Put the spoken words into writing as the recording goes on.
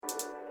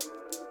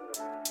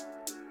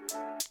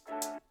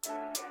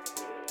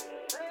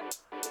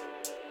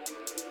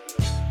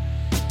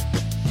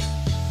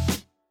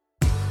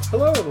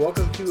Hello and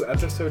welcome to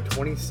episode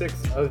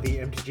 26 of the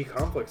MTG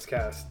Conflicts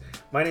Cast.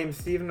 My name is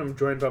Steven. I'm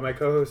joined by my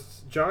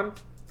co-hosts John.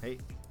 Hey.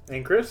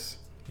 And Chris.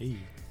 Hey.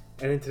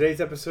 And in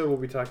today's episode, we'll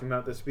be talking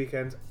about this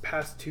weekend's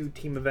past two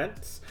team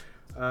events.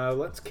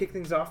 Let's kick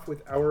things off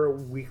with our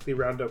weekly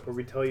roundup where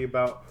we tell you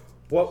about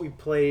what we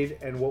played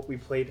and what we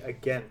played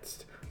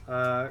against.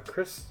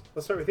 Chris,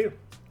 let's start with you.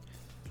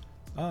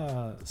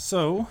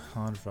 So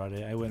on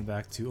Friday, I went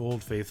back to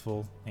Old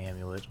Faithful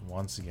Amulet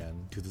once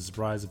again, to the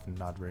surprise of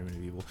not very many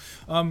people.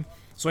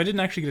 So I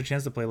didn't actually get a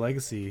chance to play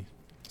Legacy,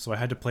 so I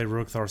had to play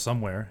Rogue Thar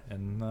somewhere,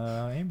 and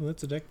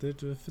Amulet's a deck that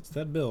fits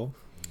that bill.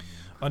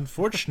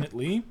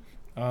 Unfortunately,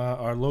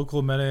 our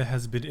local meta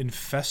has been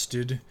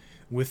infested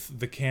with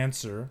the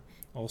cancer,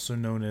 also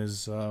known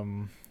as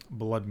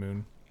Blood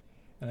Moon.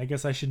 And I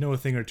guess I should know a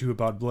thing or two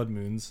about Blood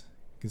Moons,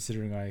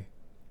 considering I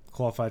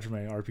qualified for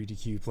my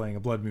RPTQ playing a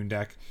Blood Moon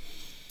deck.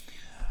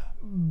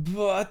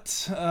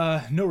 But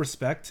no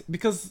respect,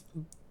 because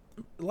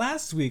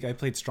last week I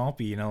played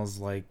Stompy and I was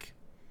like,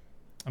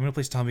 I'm going to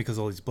play Stompy because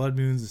all these Blood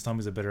Moons, and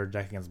Stompy's a better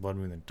deck against Blood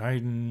Moon than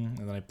Titan.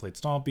 And then I played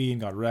Stompy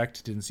and got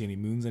wrecked, didn't see any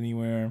moons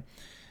anywhere.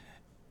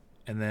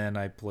 And then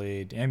I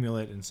played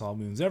Amulet and saw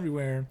moons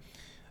everywhere.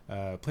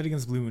 Played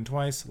against Blue Moon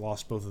twice,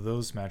 lost both of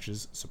those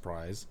matches,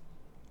 surprise.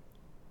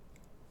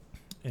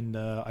 And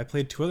I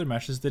played two other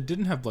matches that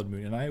didn't have Blood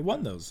Moon, and I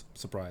won those,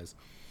 surprise.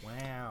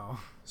 Wow.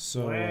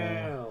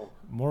 So,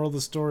 moral of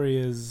the story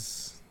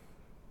is,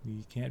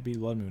 you can't beat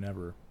Blood Moon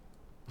ever,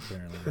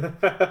 apparently.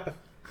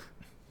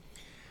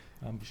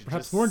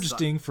 Perhaps more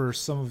interesting for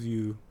some of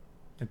you,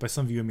 and by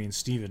some of you I mean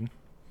Steven,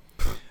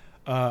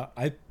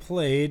 I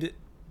played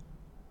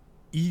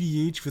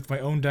EDH with my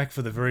own deck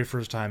for the very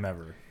first time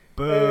ever.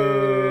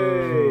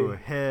 Boo!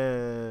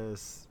 Hey.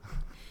 Hiss.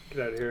 Get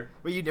out of here.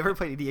 Wait, you never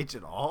played EDH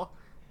at all?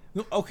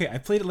 No, okay, I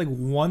played it like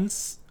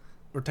once,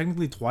 or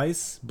technically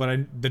twice,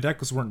 but the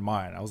decks weren't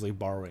mine. I was like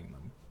borrowing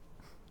them.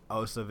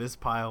 Oh, so this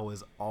pile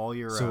was all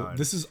your own. So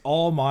this is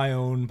all my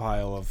own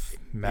pile of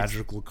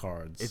magical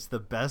cards. It's the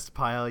best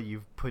pile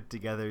you've put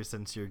together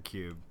since your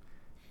cube.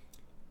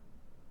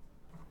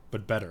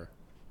 But better.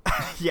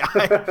 Yeah,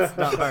 it's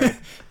not hard.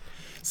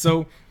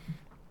 So,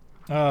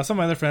 some of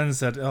my other friends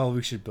said, oh,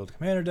 we should build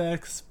commander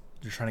decks.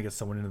 They're trying to get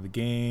someone into the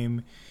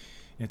game.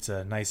 It's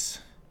a nice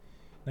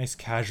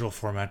casual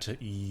format to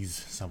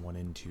ease someone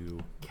into.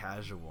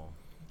 Casual.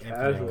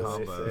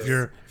 Casual. If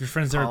your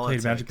friends never played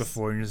Politics. Magic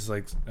before and you're just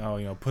like,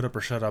 oh, put up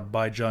or shut up,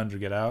 buy Jund or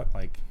get out,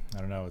 like,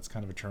 I don't know, it's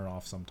kind of a turn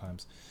off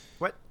sometimes.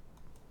 What?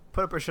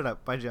 Put up or shut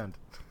up. By Jund.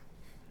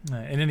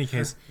 In any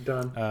case,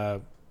 Done.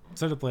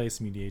 started to play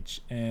some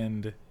EDH,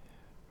 and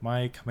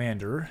my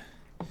commander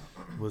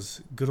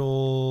was good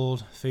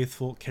old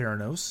faithful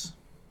Keranos.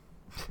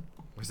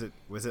 Was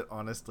it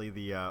honestly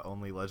the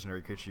only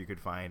legendary creature you could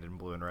find in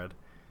blue and red?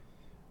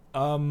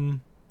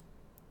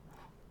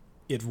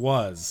 It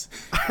was.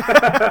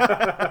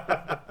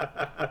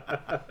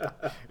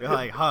 You're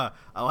like, I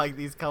like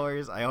these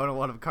colors. I own a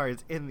lot of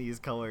cards in these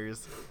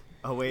colors.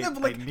 Oh wait, Yeah,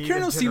 but like I need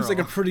Keranos seems like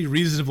a pretty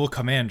reasonable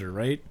commander,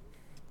 right?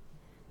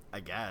 I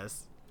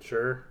guess.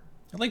 Sure.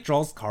 It like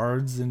draws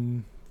cards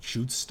and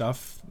shoots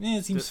stuff.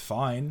 It seems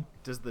fine.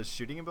 Does the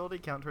shooting ability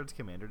count towards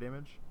commander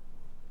damage?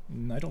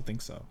 I don't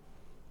think so.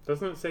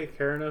 Doesn't it say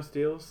Keranos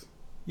deals?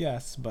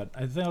 Yes, but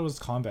I think it was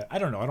combat. I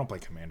don't know. I don't play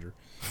commander.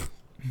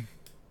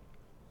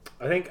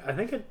 I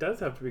think it does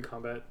have to be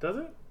combat, does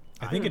it?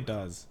 I think it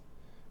does.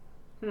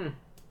 Hmm.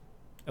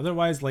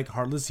 Otherwise, like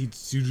Heartless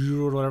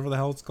Hitsuju or whatever the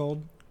hell it's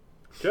called,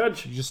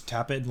 Judge. you just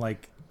tap it and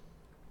like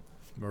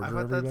murder I thought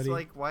everybody. that's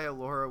like why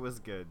Allura was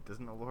good.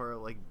 Doesn't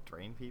Allura like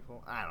drain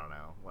people? I don't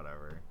know.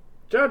 Whatever.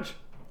 Judge.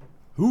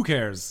 Who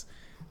cares?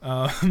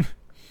 I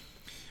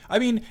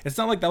mean, it's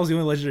not like that was the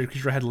only legendary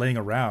creature I had laying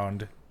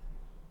around,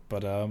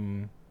 but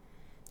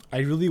I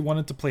really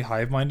wanted to play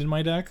Hivemind in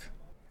my deck.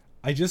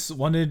 I just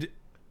wanted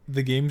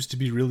the games to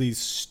be really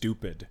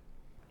stupid.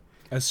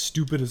 As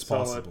stupid as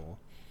Solid. possible.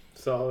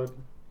 Solid.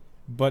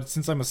 But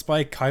since I'm a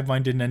Spike,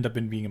 Hivemind didn't end up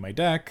being in my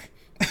deck.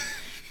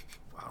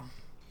 Wow.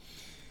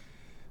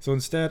 So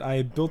instead,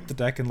 I built the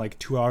deck in like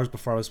 2 hours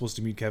before I was supposed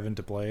to meet Kevin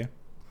to play.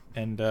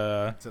 And,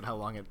 Is that how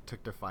long it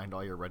took to find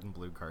all your red and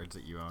blue cards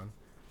that you own?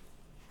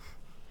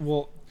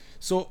 well,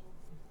 so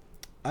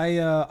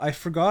I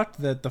forgot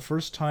that the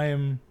first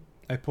time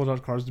I pulled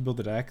out cards to build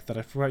the deck, that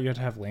I forgot you had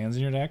to have lands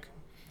in your deck.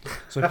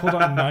 So I pulled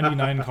out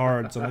 99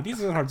 cards. I'm like, these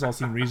cards all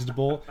seem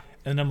reasonable.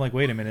 And then I'm like,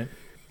 wait a minute.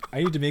 I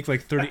need to make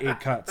like 38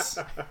 cuts.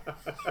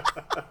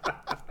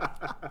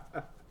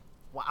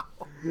 Wow.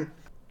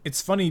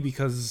 It's funny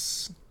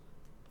because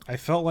I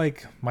felt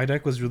like my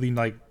deck was really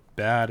like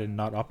bad and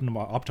not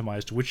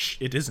optimized, which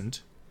it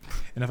isn't.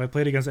 And if I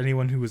played against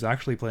anyone who was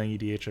actually playing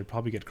EDH, I'd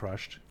probably get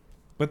crushed.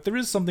 But there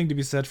is something to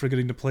be said for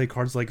getting to play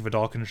cards like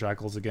Vidalcan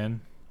Shackles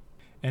again.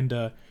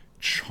 And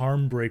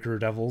Charmbreaker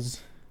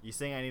Devils. You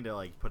saying I need to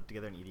like put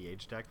together an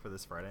EDH deck for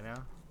this Friday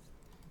now?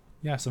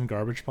 Yeah, some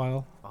garbage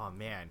pile. Oh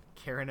man,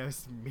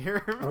 Keranos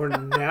Mirror. Oh,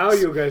 now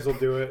you guys will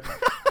do it.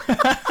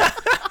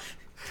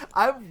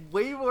 I'm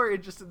way more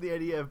interested in the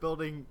idea of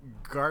building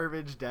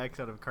garbage decks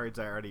out of cards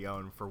I already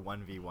own for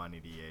 1v1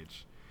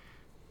 EDH.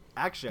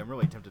 Actually, I'm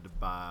really tempted to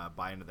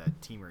buy into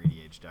that Teamer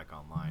EDH deck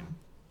online.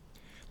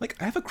 Like,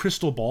 I have a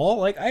crystal ball.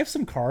 Like, I have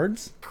some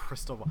cards.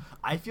 Crystal Ball.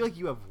 I feel like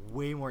you have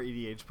way more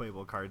EDH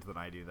playable cards than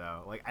I do,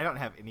 though. Like, I don't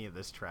have any of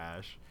this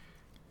trash.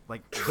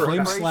 Like, Flame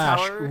Library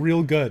Slash, Tower?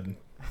 real good.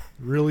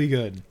 Really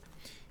good.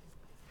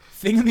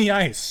 Thing in the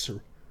Ice,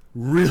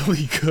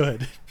 really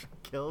good.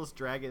 Kills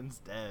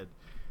dragons dead.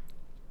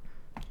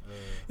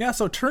 Yeah,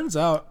 so it turns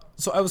out...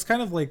 So I was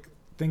kind of, like,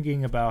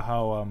 thinking about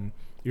how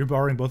you're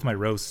borrowing both my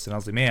roasts, and I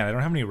was like, man, I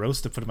don't have any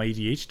roasts to put in my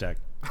EDH deck.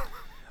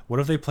 What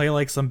if they play,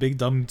 like, some big,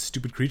 dumb,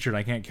 stupid creature and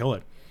I can't kill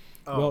it?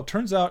 Oh. Well, it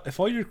turns out if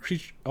all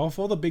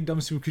the big,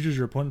 dumb, stupid creatures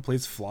your opponent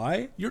plays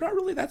fly, you're not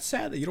really that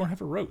sad that you don't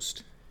have a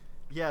roast.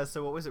 Yeah,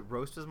 so what was it?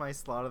 Roast was my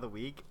slot of the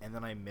week, and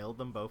then I mailed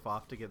them both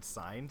off to get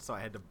signed, so I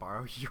had to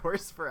borrow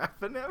yours for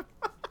FNM.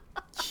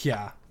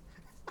 Yeah.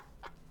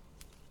 I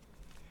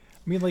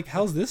mean, like,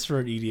 how's this for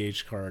an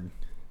EDH card?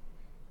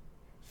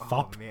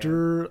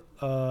 Thopter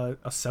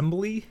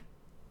Assembly?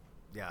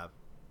 Yeah,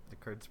 the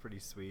card's pretty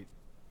sweet.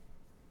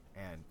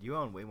 And you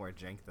own way more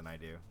jank than I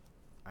do.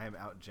 I am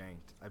out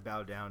janked. I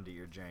bow down to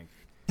your jank.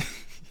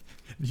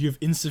 You have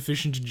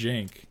insufficient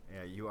jank.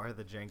 Yeah, you are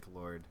the jank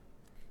lord.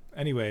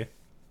 Anyway,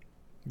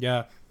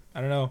 yeah,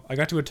 I don't know. I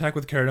got to attack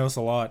with Keranos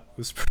a lot. It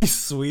was pretty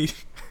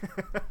sweet.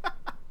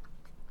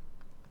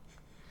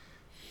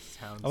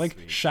 Sounds I like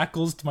sweet.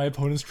 shackles to my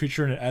opponent's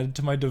creature and it added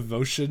to my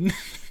devotion.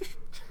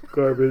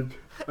 Garbage.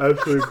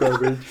 Absolute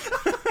garbage.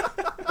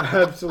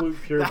 Absolute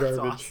pure That's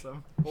garbage.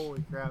 awesome.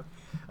 Holy crap.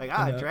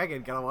 Like,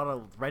 dragon got a lot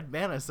of red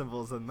mana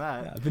symbols in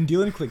that. Yeah, I've been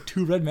dealing with like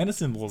 2 red mana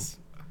symbols.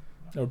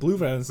 Or blue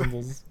mana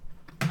symbols.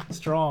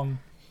 Strong.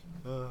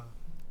 Oh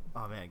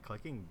man,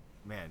 clicking,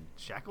 man,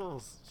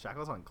 shackles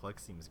on click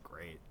seems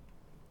great.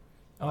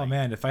 Oh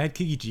man, if I had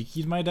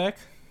Kiki-Jiki in my deck,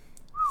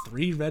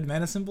 3 red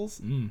mana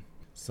symbols?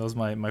 So that was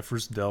my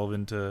first delve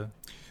into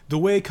the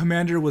way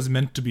Commander was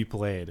meant to be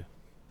played.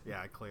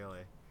 Yeah, clearly.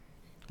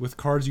 With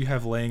cards you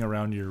have laying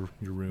around your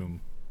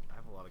room. I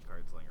have a lot of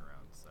cards laying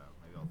around, so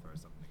maybe I'll throw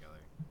something together.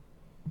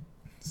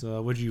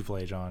 So what did you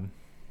play, John?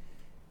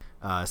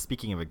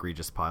 Speaking of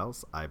egregious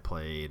piles, I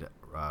played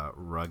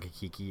Rug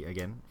Kiki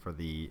again for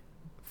the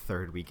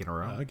 3rd week in a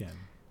row. Again.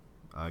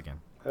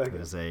 It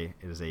is a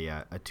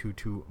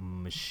 2/2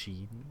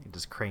 machine.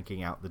 Just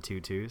cranking out the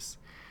 2/2s.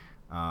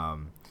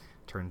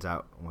 Turns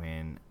out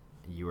when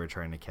you are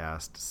trying to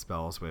cast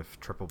spells with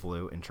triple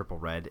blue and triple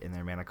red in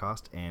their mana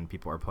cost, and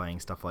people are playing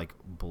stuff like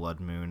Blood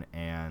Moon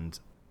and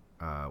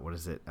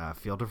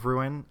Field of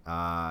Ruin,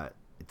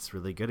 it's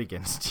really good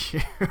against you.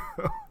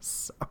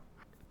 So,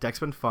 deck's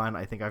been fun.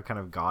 I think I've kind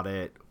of got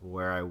it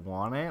where I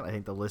want it. I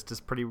think the list is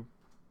pretty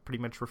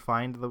much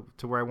refined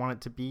to where I want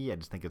it to be. I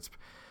just think it's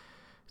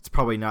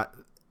probably not.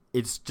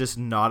 It's just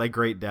not a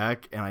great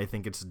deck, and I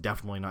think it's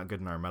definitely not good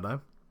in our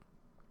meta.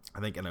 I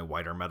think in a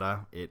wider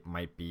meta, it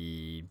might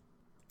be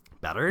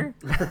better.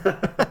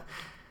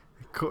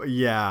 Cool.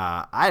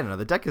 Yeah, I don't know.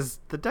 The deck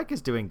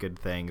is doing good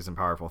things and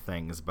powerful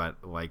things,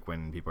 but like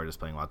when people are just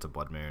playing lots of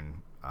Blood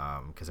Moon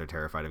because they're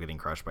terrified of getting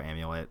crushed by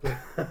Amulet,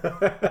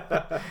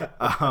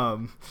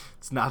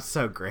 it's not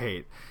so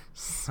great.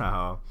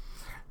 So,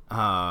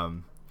 but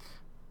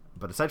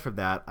aside from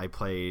that, I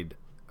played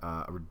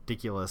a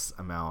ridiculous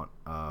amount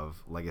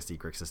of Legacy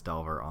Grixis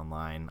Delver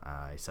online.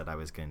 I said I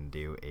was going to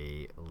do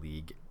a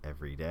league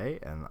every day,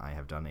 and I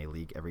have done a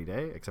league every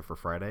day except for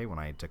Friday when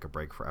I took a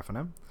break for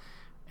FNM.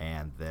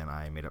 And then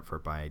I made up for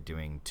it by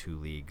doing 2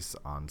 leagues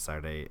on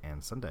Saturday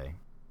and Sunday.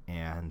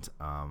 And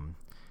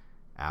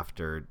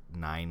after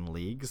 9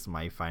 leagues,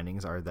 my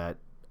findings are that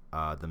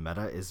the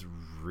meta is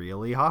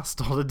really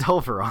hostile to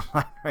Delver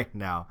online right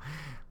now.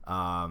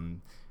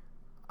 I'm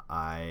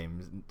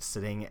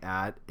sitting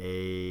at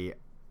a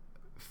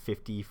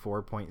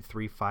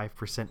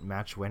 54.35%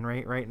 match win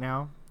rate right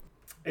now.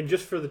 And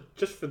just for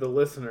the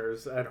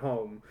listeners at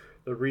home,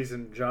 the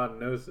reason John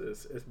knows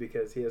this is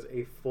because he has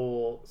a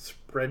full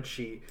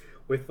spreadsheet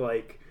with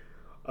like,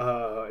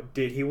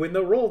 did he win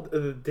the roll?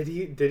 Did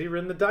he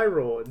win the die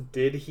roll?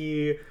 Did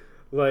he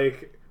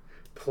like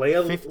play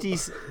a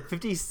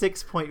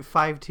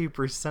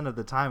 56.52% of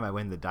the time I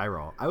win the die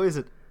roll? I was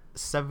at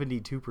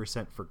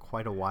 72% for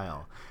quite a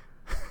while.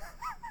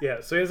 Yeah,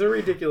 so he has a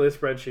ridiculous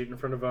spreadsheet in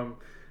front of him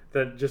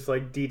that just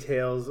like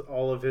details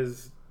all of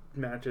his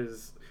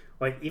matches.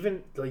 Like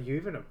you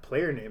even have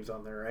player names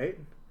on there, right?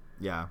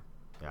 Yeah,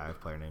 I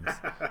have player names.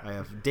 I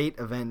have date,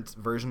 event,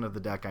 version of the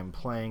deck I'm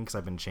playing because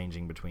I've been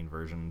changing between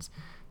versions.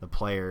 The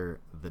player,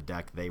 the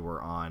deck they were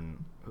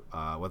on,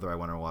 whether I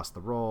won or lost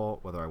the roll,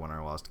 whether I won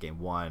or lost game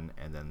 1,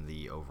 and then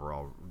the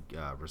overall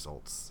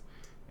results.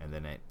 And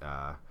then it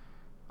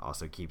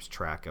also keeps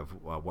track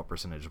of what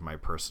percentage of my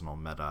personal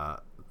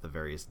meta the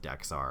various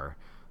decks are.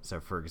 So,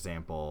 for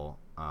example,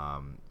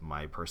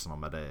 my personal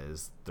meta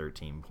is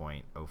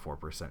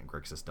 13.04%.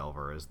 Grixis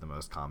Delver is the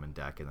most common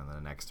deck, and then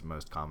the next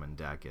most common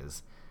deck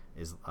is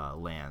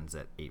lands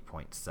at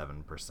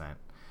 8.7%.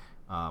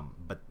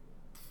 But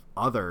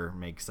other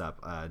makes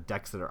up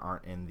decks that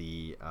aren't in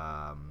the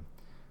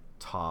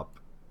top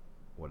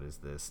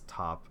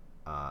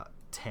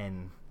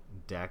 10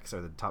 decks,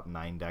 or the top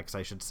 9 decks,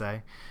 I should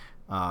say,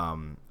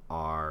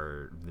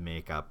 they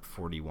make up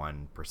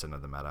 41%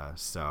 of the meta.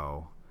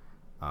 So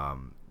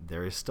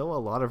there is still a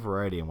lot of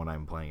variety in what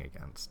I'm playing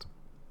against.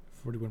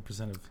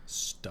 41% of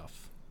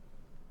stuff.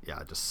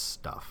 Yeah, just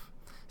stuff.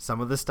 Some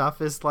of the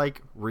stuff is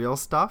like real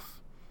stuff.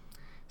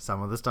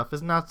 Some of the stuff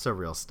is not so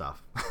real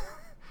stuff.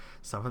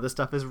 Some of the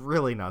stuff is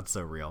really not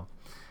so real.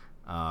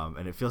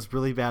 And it feels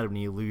really bad when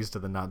you lose to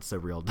the not so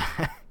real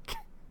deck.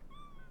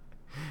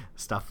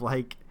 Stuff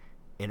like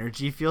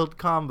Energy Field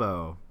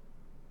Combo.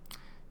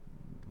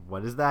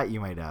 What is that, you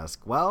might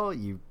ask? Well,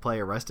 you play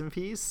a Rest in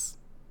Peace,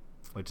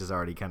 which is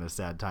already kind of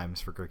sad times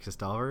for Grixis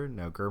Delver.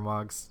 No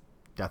Gurmogs.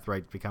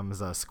 Deathrite becomes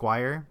a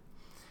Squire.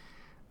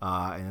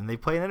 And then they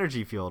play an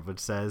Energy Field, which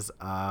says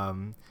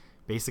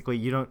basically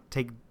you don't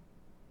take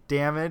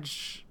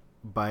damage,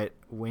 but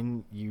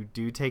when you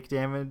do take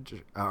damage,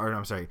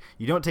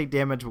 you don't take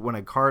damage, but when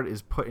a card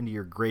is put into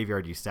your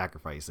graveyard, you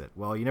sacrifice it.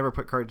 Well, you never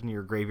put cards into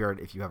your graveyard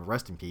if you have a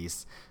Rest in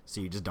Peace, so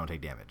you just don't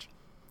take damage.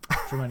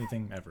 From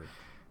anything ever.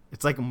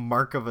 It's like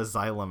Mark of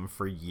Asylum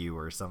for you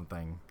or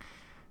something.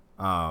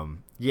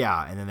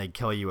 Yeah, and then they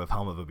kill you with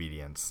Helm of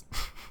Obedience,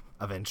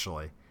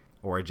 eventually.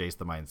 Or a Jace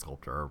the Mind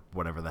Sculptor, or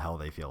whatever the hell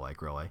they feel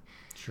like, really.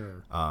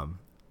 Sure.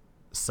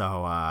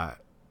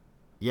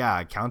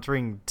 Yeah,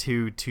 countering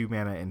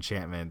 2-mana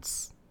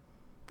enchantments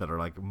that are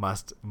like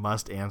must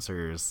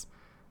answers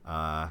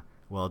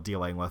while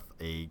dealing with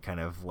a kind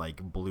of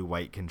like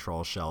blue-white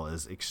control shell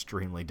is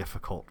extremely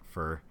difficult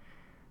for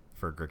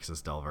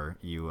Grixis Delver.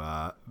 You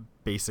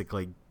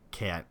basically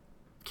can't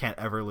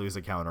ever lose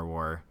a counter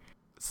war.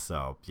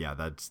 So yeah,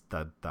 that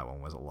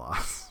one was a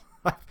loss.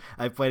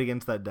 I've played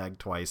against that deck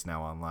twice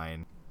now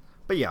online.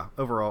 But yeah,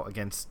 overall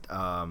against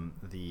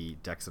the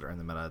decks that are in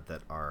the meta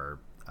that are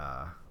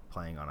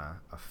playing on a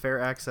fair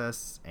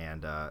access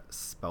and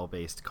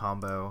spell-based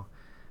combo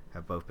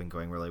have both been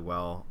going really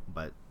well,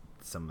 but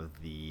some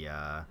of the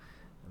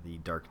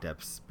Dark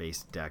Depths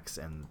based decks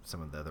and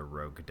some of the other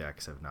rogue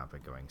decks have not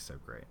been going so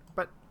great.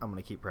 But I'm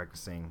going to keep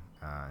practicing,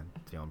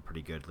 feeling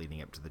pretty good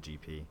leading up to the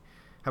GP.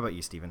 How about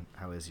you, Steven?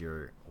 How was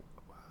your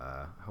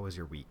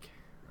week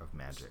of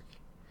Magic?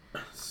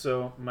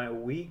 So my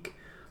week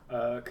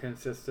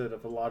consisted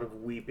of a lot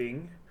of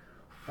weeping.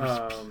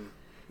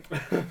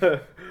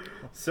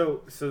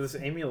 So this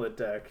amulet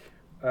deck.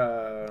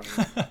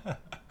 Okay.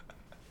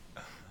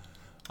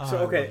 I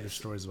love your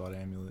stories about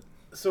amulet.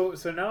 So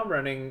now I'm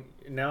running.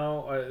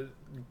 Now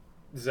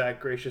Zach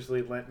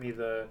graciously lent me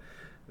the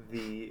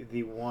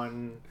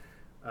one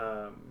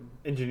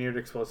engineered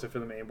explosive for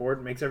the main board.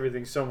 It makes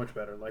everything so much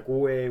better. Like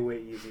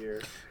way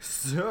easier.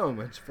 So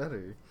much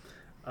better.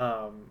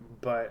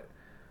 But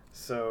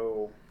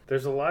so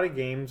there's a lot of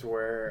games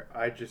where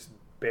I just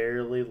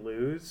barely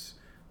lose.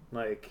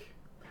 Like,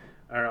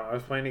 I don't know, I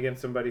was playing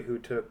against somebody who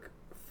took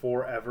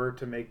forever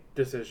to make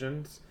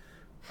decisions.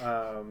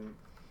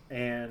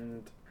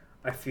 And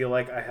I feel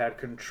like I had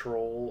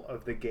control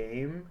of the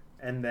game,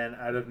 and then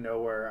out of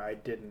nowhere I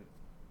didn't.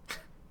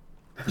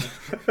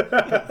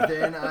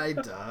 Then I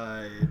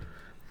died.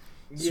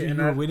 So you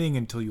were winning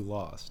until you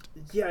lost.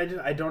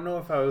 Yeah, I don't know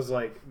if I was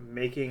like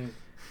making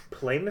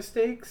play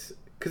mistakes,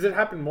 because it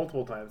happened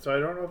multiple times. So I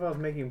don't know if I was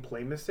making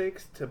play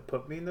mistakes to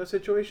put me in those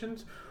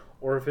situations,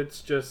 or if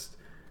it's just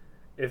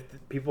if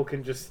people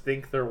can just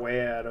think their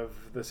way out of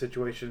the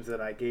situations that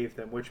I gave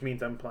them, which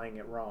means I'm playing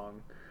it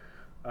wrong.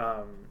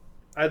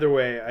 Either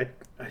way, I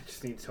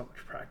just need so much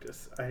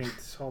practice. I need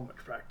so much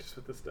practice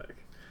with this deck.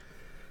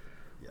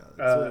 Yeah,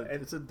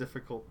 it's a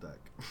difficult deck.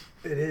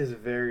 It is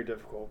very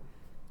difficult.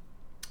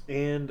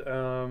 And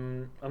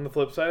on the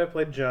flip side, I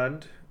played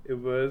Jund. It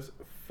was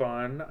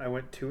fun. I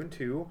went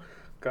 2-2.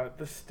 Got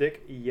the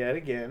stick yet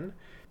again.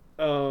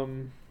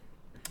 Didn't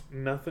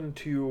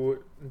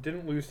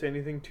lose to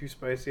anything too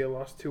spicy. I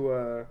lost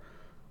to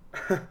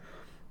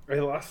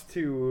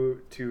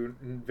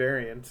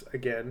Variants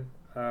again.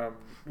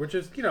 Which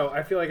is,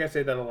 I feel like I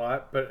say that a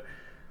lot, but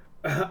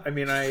I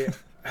mean, I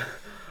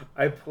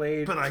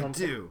played. But I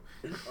do.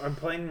 I'm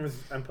playing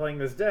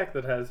this deck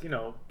that has,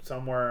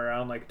 somewhere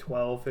around like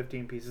 12,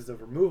 15 pieces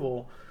of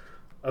removal,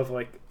 of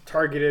like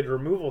targeted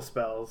removal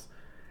spells,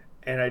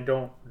 and I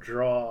don't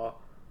draw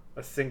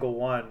a single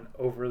one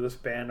over the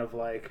span of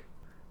like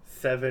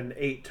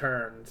 7-8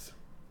 turns.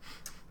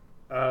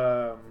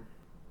 I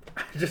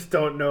just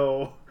don't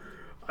know.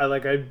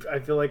 I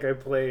feel like I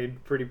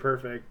played pretty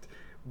perfect.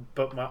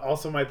 But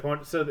my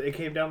opponent, so it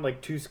came down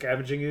like 2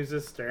 Scavenging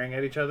Oozes staring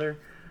at each other,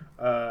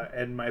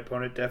 and my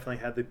opponent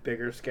definitely had the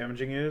bigger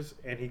Scavenging Ooze,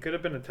 and he could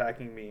have been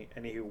attacking me,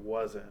 and he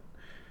wasn't,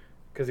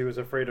 because he was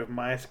afraid of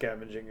my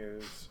Scavenging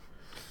Ooze.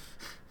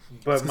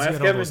 But my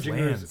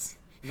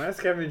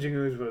Scavenging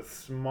Ooze was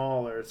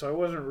smaller, so I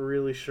wasn't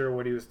really sure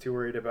what he was too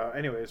worried about.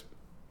 Anyways,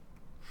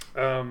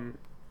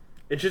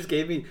 it just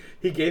he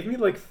gave me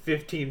like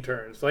 15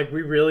 turns. Like,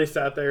 we really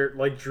sat there,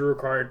 like, drew a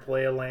card,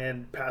 play a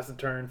land, pass a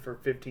turn for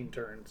 15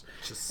 turns.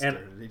 Just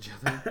stared at each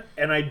other.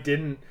 And I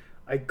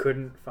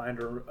couldn't find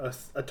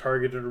a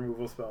targeted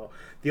removal spell.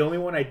 The only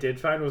one I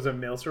did find was a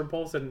Maelstrom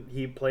Pulse, and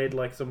he played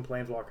like some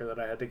Planeswalker that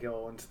I had to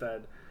kill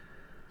instead.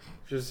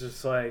 which is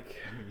just like.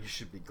 I mean, you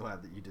should be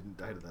glad that you didn't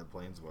die to that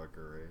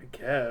planeswalker, right? I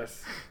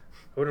guess.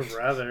 I would have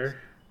rather.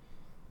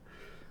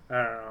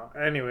 I don't know.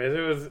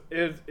 Anyways,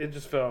 it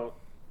just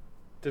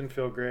didn't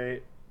feel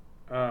great.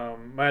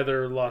 My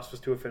other loss was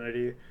to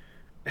Affinity.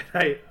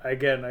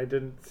 And I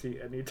didn't see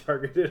any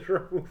targeted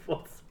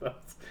removal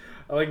spells.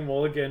 I like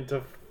mulligan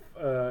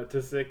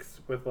to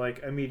 6 with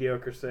like a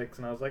mediocre 6,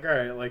 and I was like, all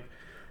right, like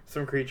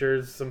some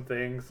creatures, some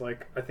things,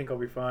 like I think I'll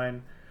be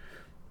fine.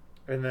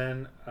 And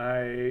then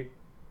I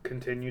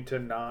continued to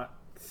not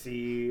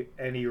see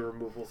any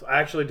removals.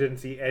 I actually didn't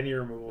see any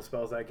removal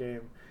spells that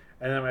game.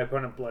 And then my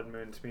opponent Blood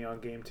Moons me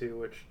on game 2,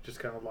 which just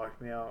kind of locked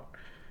me out.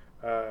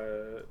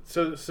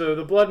 So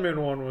the Blood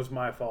Moon one was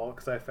my fault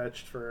because I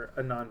fetched for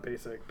a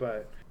non-basic,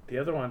 but the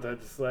other ones I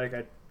just like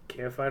I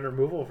can't find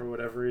removal for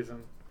whatever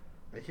reason.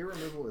 I hear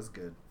removal is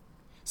good.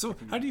 So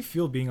how do you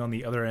feel being on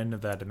the other end of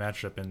that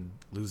matchup and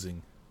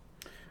losing?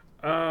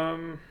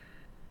 I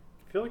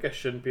feel like I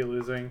shouldn't be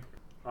losing,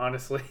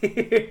 honestly.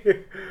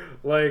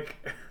 Like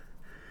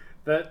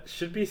that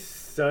should be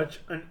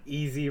such an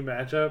easy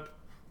matchup,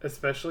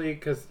 especially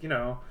because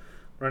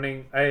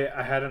running.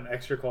 I had an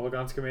extra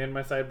Kolaghan's Command in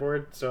my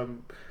sideboard, so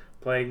I'm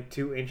playing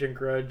 2 Ancient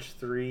Grudge,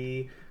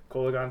 3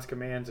 Kolaghan's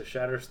Commands, a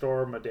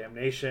Shatterstorm, a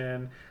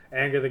Damnation,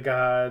 Anger the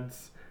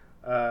Gods,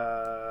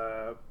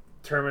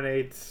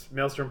 Terminates,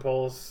 Maelstrom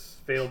Pulse,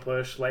 Fatal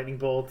Push, Lightning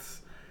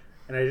Bolts,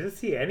 and I didn't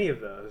see any of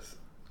those.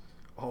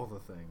 All the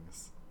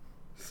things.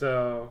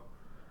 So,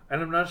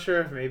 and I'm not sure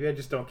if maybe I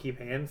just don't keep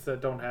hands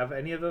that don't have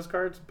any of those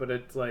cards, but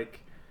it's like,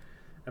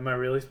 am I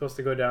really supposed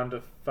to go down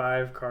to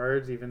 5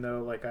 cards even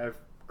though like I have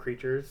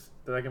creatures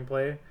that I can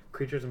play?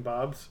 Creatures and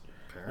Bobs?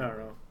 Apparently. I don't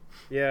know.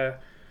 Yeah,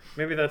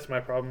 maybe that's my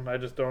problem. I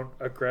just don't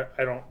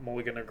I don't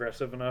mulligan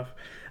aggressive enough.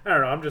 I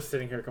don't know. I'm just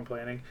sitting here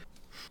complaining.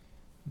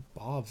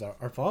 Bobs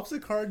are Bobs a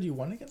card you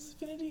won against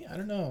Affinity? I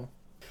don't know.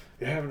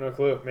 Yeah, I have no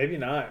clue. Maybe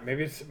not.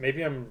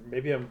 Maybe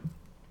I'm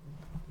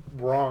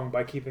wrong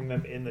by keeping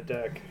them in the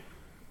deck.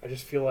 I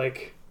just feel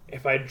like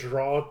if I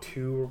draw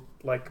 2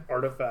 like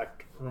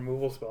artifact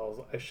removal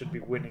spells, I should be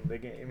winning the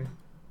game.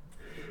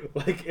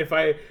 Like if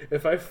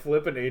I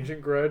flip an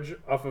Ancient Grudge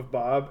off of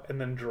Bob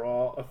and then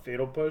draw a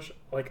Fatal Push,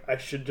 like I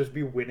should just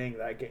be winning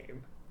that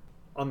game.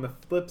 On the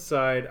flip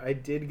side, I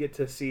did get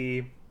to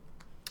see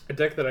a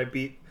deck that I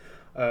beat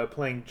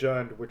playing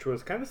Jund, which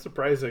was kind of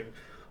surprising,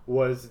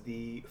 was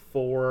the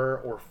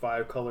 4 or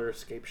 5 color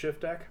Escape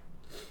Shift deck.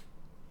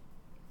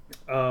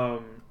 I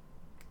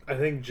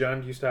think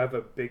Jund used to have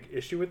a big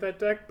issue with that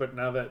deck, but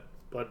now that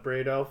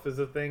Bloodbraid Elf is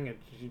a thing,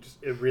 it's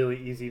really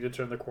easy to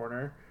turn the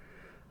corner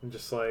and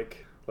just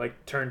like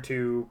turn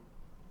 2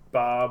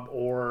 Bob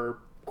or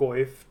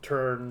Goyf,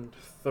 turn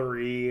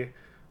 3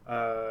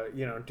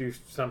 do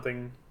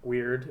something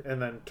weird,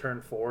 and then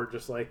turn 4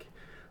 just like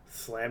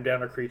slam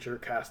down a creature,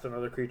 cast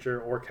another creature,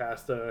 or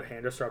cast a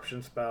hand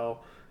disruption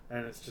spell,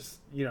 and it's just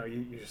you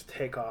just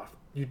take off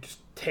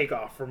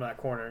from that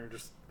corner and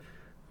just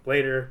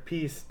later,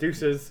 peace,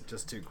 deuces.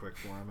 Just too quick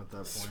for him at that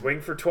point.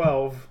 Swing for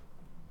 12.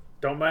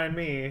 Don't mind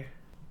me.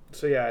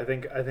 So yeah, I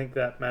think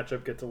that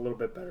matchup gets a little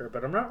bit better,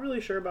 but I'm not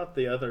really sure about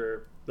the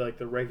other, like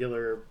the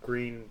regular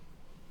green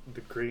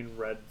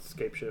red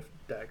Scape Shift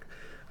deck.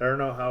 I don't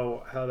know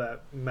how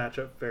that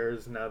matchup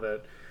fares now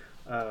that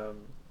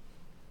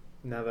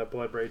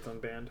Bloodbraid's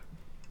unbanned.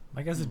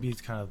 I guess it'd be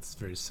kind of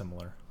very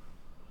similar.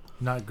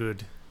 Not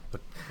good,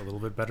 but a little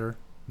bit better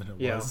than it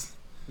was.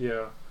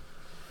 Yeah.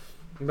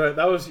 But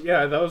that was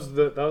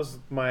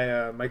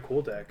my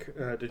cool deck.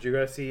 Did you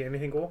guys see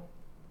anything cool?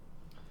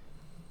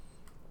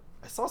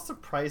 I saw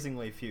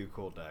surprisingly few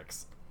cool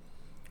decks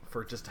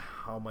for just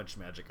how much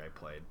Magic I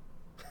played.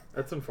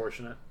 That's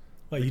unfortunate.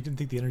 Well, you didn't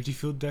think the Energy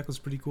Field deck was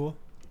pretty cool?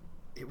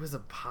 It was a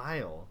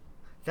pile.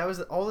 That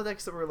was all the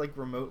decks that were like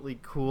remotely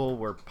cool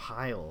were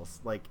piles.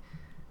 Like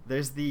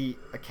there's the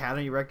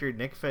Academy Rector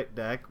Nick Fit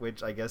deck,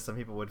 which I guess some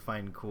people would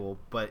find cool,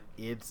 but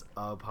it's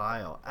a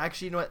pile.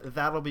 Actually, you know what?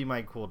 That'll be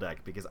my cool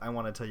deck because I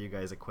want to tell you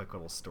guys a quick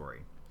little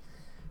story.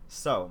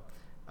 So,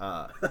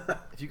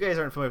 if you guys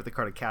aren't familiar with the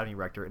card Academy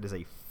Rector, it is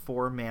a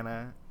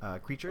 4-mana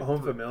creature. Oh,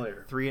 I'm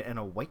familiar. 3 and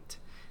a white.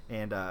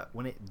 And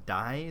when it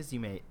dies, you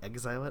may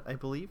exile it, I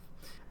believe.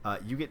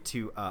 You get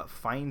to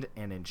find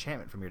an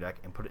enchantment from your deck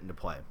and put it into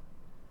play.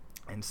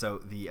 And so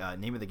the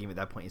name of the game at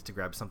that point is to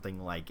grab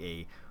something like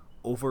a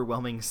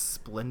Overwhelming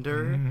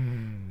Splendor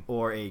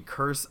or a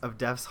Curse of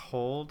Death's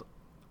Hold,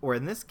 or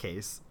in this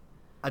case,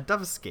 a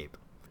Dove Escape.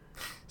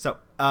 So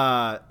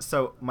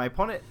my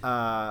opponent,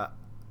 I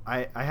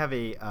have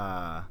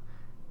a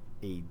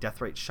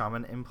Deathrite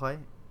Shaman in play,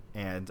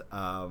 and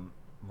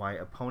my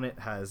opponent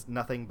has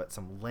nothing but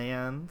some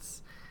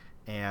lands,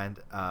 and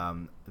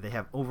they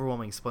have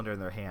Overwhelming Splendor in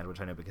their hand, which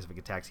I know because of a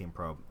Gitaxian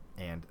Probe,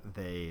 and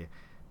they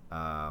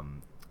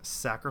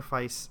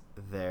sacrifice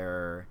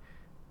their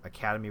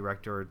Academy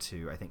Rector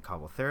to, I think,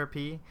 Cobble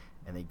Therapy,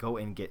 and they go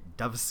and get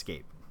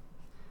Dovescape.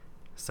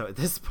 So at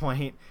this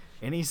point,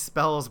 any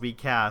spells we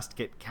cast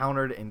get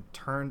countered and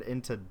turned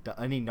into,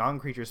 any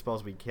non-creature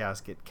spells we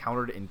cast get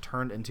countered and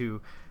turned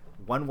into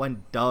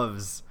 1/1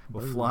 doves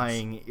with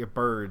flying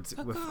birds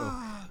with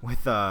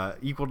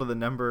equal to the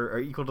number or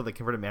equal to the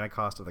converted mana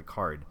cost of the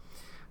card.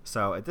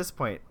 So at this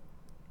point,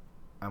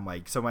 I'm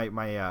like, so my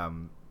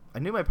I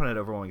knew my opponent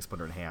had Overwhelming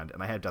Splendor in hand,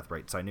 and I had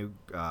Deathbright, so I knew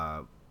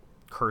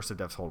Curse of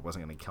Death's Hold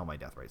wasn't going to kill my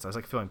Deathbright. So I was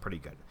like feeling pretty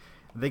good.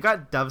 They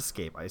got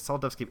Dovescape. I saw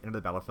Dovescape into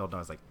the battlefield, and I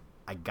was like,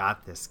 I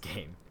got this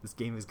game. This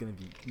game is going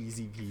to be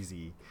easy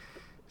peasy.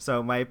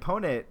 So my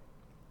opponent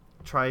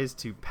tries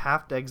to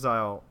Path to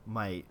Exile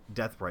my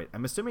Deathbright.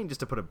 I'm assuming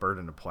just to put a bird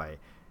into play.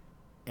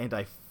 And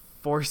I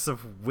force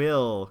of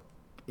will,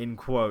 in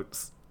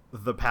quotes,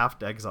 the Path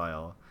to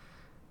Exile.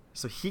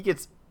 So he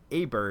gets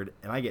a bird,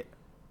 and I get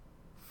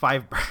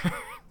 5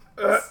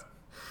 birds.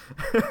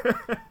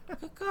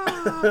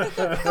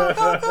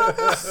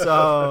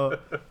 So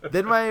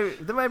then my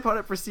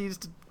opponent proceeds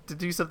to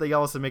do something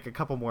else and make a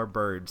couple more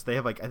birds. They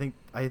have like I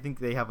think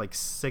they have like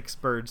 6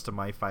 birds to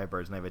my 5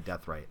 birds, and I have a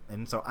Deathbright,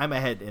 and so I'm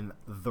ahead in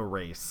the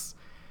race.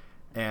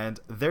 And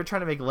they're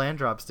trying to make land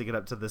drops to get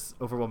up to this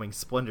Overwhelming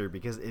Splendor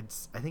because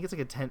I think it's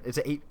like it's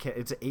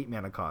an 8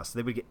 mana cost. So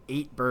they would get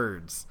 8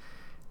 birds,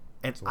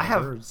 and I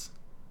have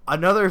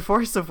another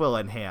Force of Will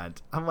in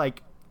hand. I'm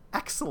like,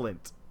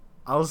 excellent.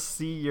 I'll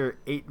see your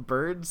 8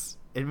 birds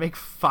and make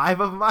 5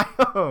 of my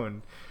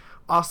own.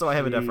 Also, I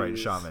have a Deathbright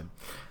Shaman.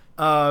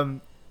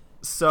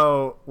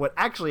 So what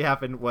actually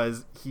happened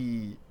was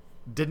he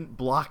didn't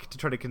block to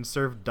try to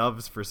conserve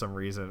doves for some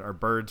reason, or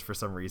birds for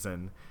some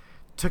reason,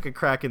 took a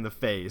crack in the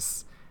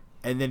face,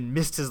 and then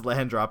missed his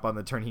land drop on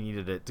the turn he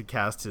needed it to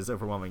cast his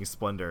Overwhelming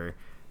Splendor,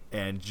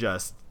 and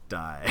just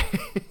die.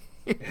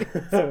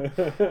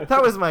 That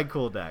was my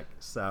cool deck.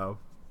 So,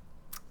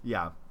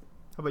 yeah.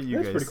 How about you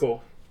guys? That's pretty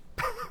cool.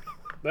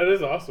 That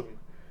is awesome.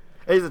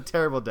 It is a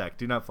terrible deck.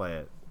 Do not play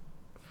it.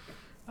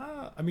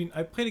 I mean,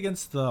 I played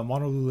against the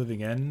Monolith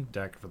Living End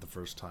deck for the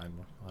first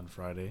time on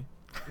Friday.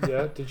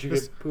 Yeah? Did you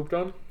get pooped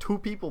on? 2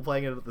 people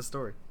playing it at the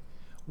store.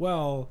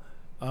 Well,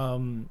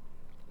 I'm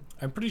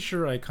pretty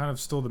sure I kind of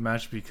stole the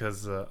match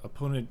because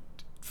opponent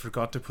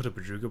forgot to put a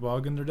Bojuka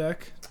Bog in their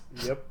deck.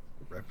 Yep.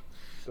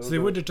 So they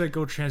would just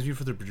go transmute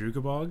for their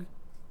Bojuka Bog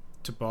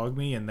to bog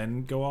me and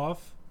then go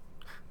off.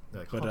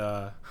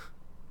 But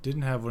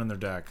didn't have one in their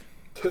deck.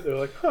 They're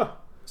like, huh.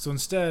 So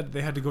instead,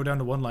 they had to go down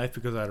to 1 life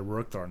because I had a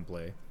Rorikthar in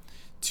play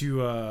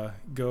to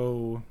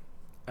go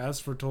as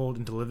foretold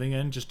into Living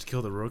End just to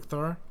kill the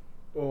Rorikthar.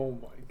 Oh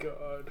my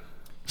god.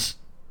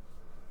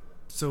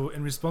 So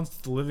in response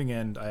to the Living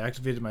End, I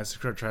activated my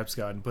Secret Trap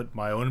Scout and put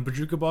my own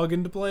Bojuka Bog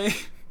into play.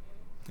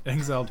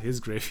 Exiled his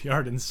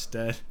graveyard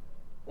instead.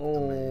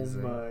 Oh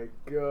amazing. My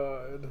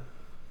god.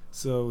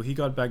 So he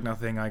got back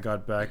nothing. I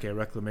got back a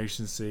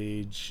Reclamation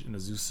Sage, an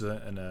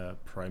Azusa, and a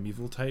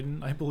Primeval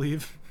Titan, I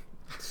believe.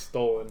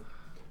 Stolen.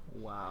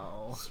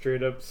 Wow.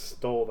 Straight up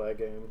stole that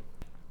game.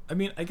 I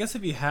mean, I guess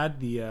if he had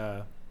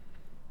the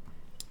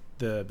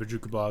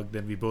Bojuka Bog,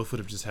 then we both would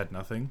have just had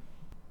nothing.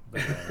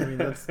 But, I mean,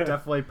 that's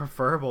definitely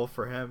preferable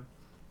for him.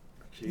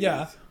 Jeez.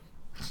 Yeah.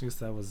 I guess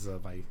that was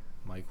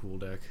my cool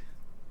deck.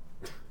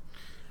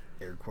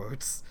 Air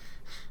quotes.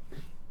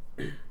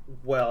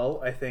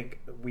 Well, I think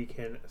we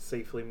can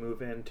safely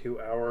move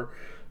into our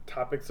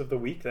topics of the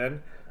week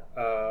then.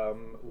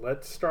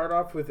 Let's start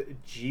off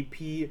with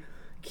GP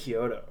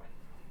Kyoto.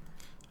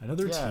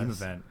 Another team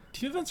event.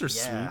 Team events are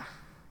sweet.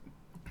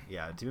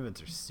 Yeah, team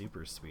events are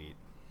super sweet.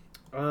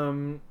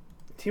 Team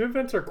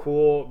events are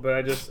cool,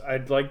 but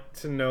I'd like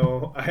to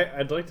know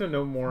I'd like to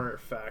know more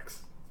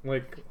facts.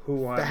 Like who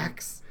won.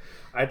 Facts.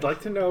 I'd like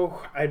to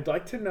know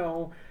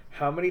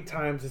how many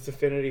times this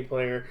Affinity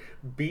player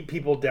beat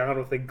people down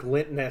with a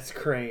Glint-Nest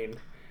Crane.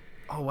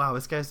 Oh wow,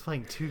 this guy's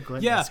playing 2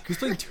 Glint-Nest. Yeah, he's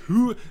playing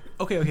 2.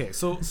 Okay.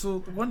 So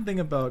one thing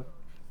about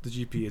the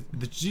GP is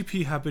the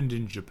GP happened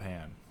in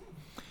Japan,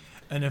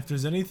 and if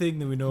there's anything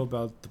that we know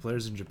about the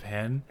players in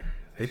Japan,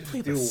 they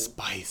play the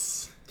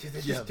spice. Dude,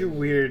 they just do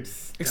weird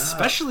stuff.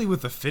 Especially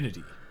with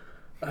Affinity.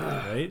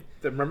 Right?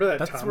 Remember that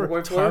That's where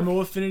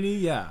Tarmo Affinity?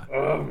 Yeah.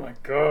 Oh my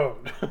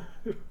god.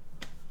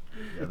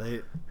 Yeah,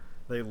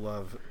 they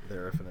love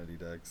their Affinity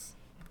decks.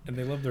 And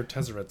they love their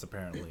Tezzerets,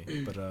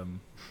 apparently. But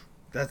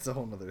that's a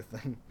whole other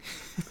thing.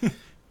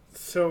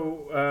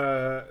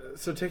 So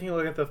taking a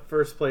look at the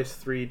first place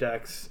 3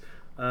 decks,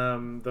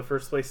 the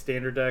first place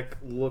standard deck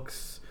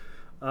looks,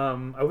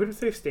 I wouldn't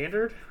say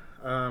standard,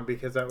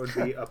 because that would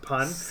be a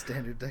pun.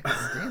 Standard deck is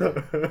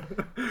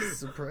standard.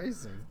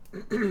 Surprising.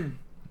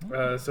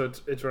 So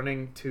it's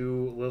running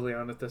 2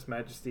 Liliana Death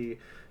Majesty,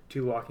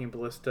 2 Walking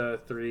Ballista,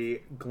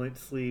 3 Glint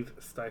Sleeve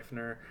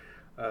Stifner,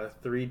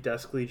 3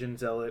 Dusk Legion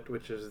Zealot,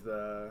 which is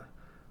the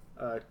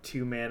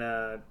 2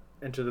 mana,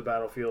 enter the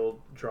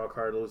battlefield, draw a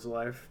card, lose a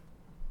life.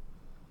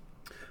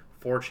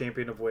 4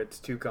 Champion of Wits,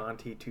 2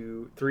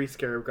 Gonti, 3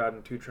 Scarab God,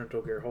 and 2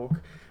 Trintal Gearhulk.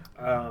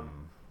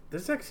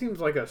 This deck seems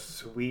like a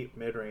sweet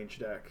mid-range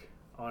deck,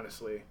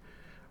 honestly.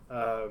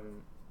 I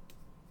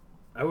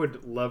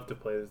would love to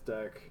play this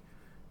deck.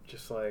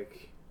 Just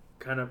like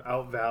kind of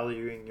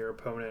outvaluing your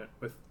opponent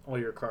with all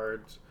your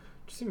cards.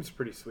 Just seems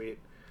pretty sweet.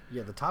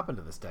 Yeah, the top end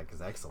of this deck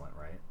is excellent,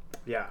 right?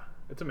 Yeah,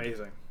 It's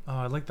amazing. Oh,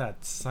 I like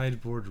that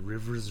sideboard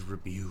River's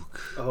Rebuke.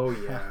 Oh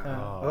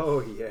yeah.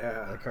 Oh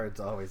yeah. That card's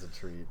always a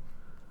treat.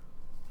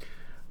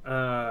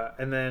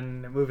 And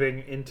then moving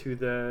into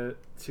the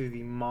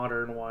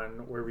modern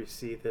one where we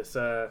see this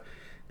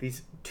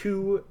these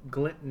two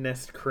glint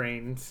nest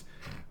cranes.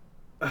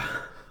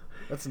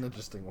 That's an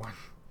interesting one.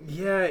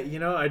 Yeah,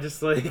 I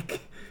just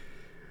like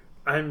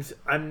I'm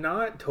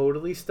not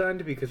totally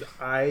stunned because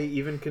I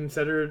even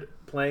considered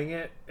playing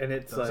it, and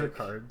it's Those like are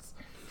cards.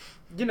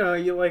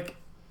 you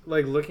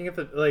like looking at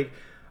the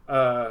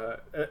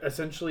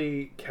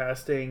essentially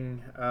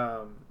casting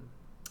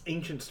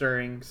Ancient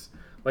Stirrings,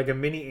 like a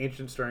mini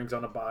Ancient Stirrings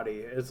on a body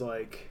is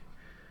like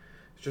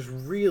it's just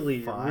really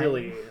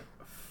really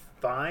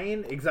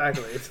fine.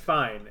 Exactly, it's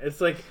fine.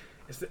 It's like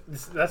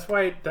that's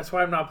why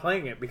I'm not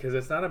playing it, because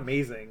it's not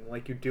amazing.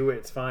 Like, you do it,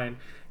 it's fine.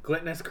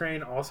 Glintness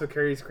Crane also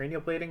carries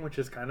cranial plating, which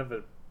is kind of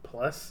a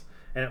plus,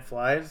 and it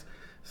flies.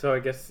 So I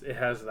guess it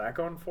has that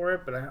going for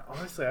it. But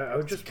honestly, I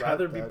would just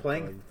rather be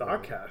playing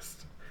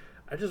Thoughtcast.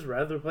 I'd just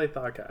rather play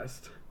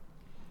Thoughtcast.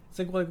 It's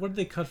like what did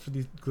they cut for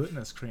these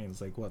Glintness Cranes?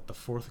 Like what, the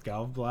 4th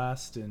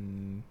Galvblast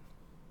and...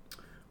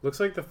 Looks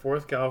like the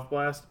 4th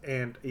Galvblast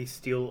and a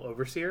Steel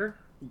Overseer.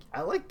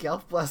 I like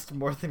Galvblast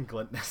more than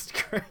Glintnest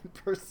Crane,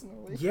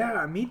 personally.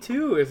 Yeah, me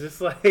too. It's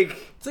just like...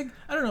 It's like,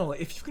 I don't know,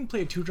 like, if you can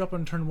play a 2-drop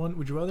on turn 1,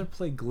 would you rather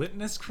play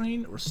Glintness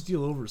Crane or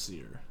Steel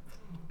Overseer?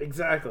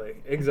 Exactly.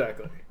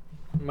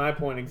 My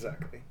point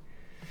exactly.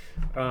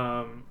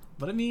 But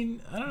I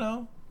mean, I don't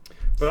know.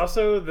 But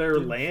also, their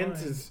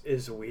lands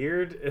is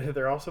weird.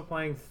 They're also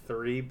playing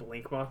 3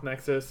 Blinkmoth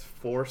Nexus,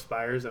 4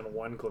 Spires, and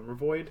 1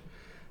 Glimmervoid.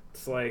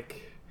 It's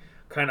like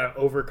kind of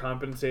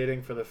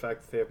overcompensating for the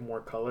fact that they have more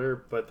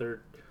color, but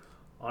they're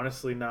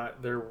honestly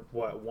not. They're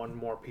one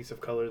more piece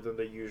of color than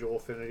the usual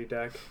Affinity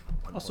deck.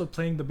 Also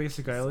playing the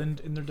basic island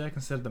in their deck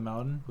instead of the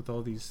mountain with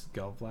all these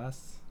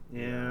Galvblasts.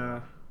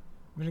 Yeah.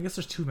 I mean, I guess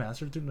there's 2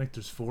 Master. Like,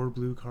 there's 4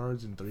 blue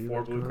cards and 3 4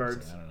 red blue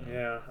cards. I don't know.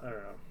 Yeah, I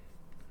don't know.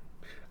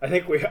 I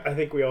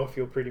think we all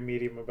feel pretty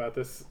medium about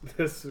this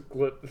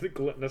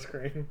Glintness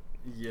Crane.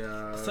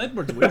 Yeah.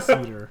 Sideboard's way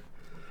sweeter.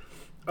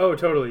 Oh,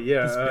 totally.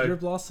 Yeah. This Bitter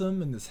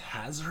Blossom and this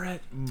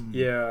Hazoret.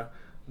 Yeah.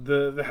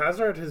 The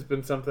Hazoret has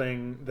been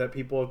something that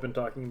people have been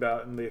talking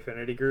about in the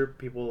Affinity group.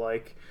 People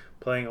like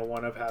playing a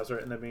 1 of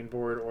Hazoret in the main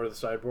board or the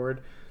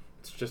sideboard.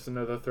 It's just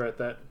another threat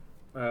that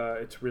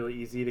it's really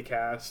easy to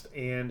cast,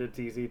 and it's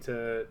easy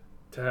to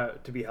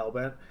be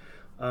hellbent.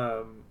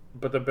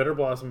 But the Bitter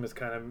Blossom is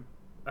kind of,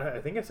 I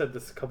think I said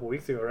this a couple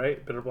weeks ago,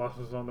 right? Bitter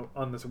Blossom is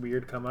on this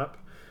weird come up.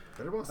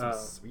 Bitter Blossom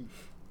is sweet.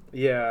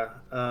 Yeah,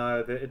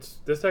 this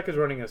deck is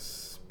running a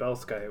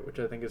Spellskite, which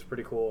I think is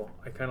pretty cool.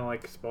 I kind of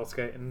like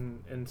Spellskite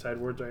in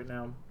sideboards right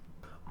now.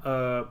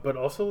 But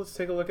also, let's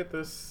take a look at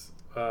this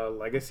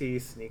Legacy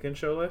Sneak and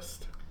Show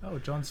list. Oh,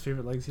 John's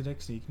favorite Legacy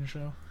deck, Sneak and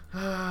Show.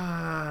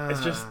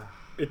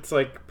 It's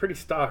like pretty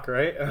stock,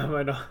 right?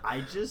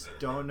 I just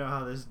don't know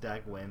how this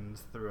deck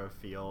wins through a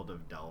field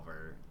of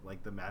Delver.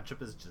 Like, the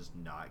matchup is just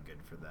not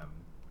good for them.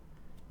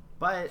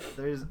 But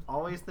there's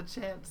always the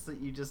chance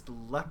that you just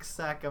luck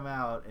sack them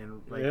out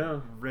and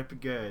rip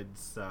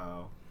goods.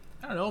 So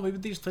I don't know. Maybe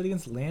they just played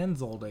against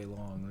lands all day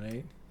long,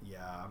 right?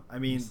 Yeah, I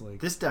mean,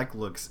 this deck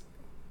looks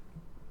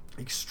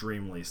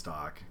extremely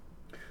stock.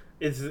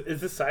 Is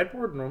the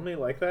sideboard normally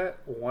like that?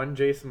 1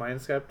 Jace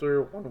Mind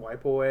Sculptor, 1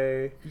 Wipe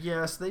Away.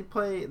 Yes, they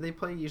play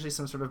usually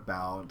some sort of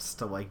bounce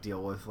to like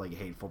deal with like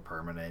hateful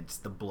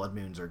permanents. The Blood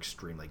Moons are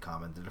extremely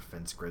common. The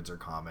defense grids are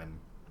common.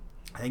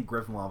 I think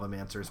Griffin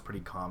Lavamancer is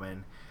pretty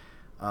common.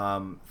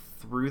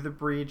 Through the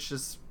Breach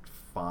is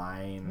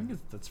fine. I think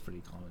that's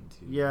pretty common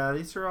too. Yeah,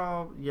 these are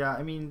all. Yeah,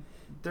 I mean,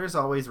 there's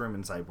always room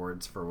in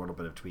sideboards for a little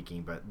bit of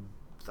tweaking, but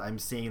I'm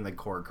seeing the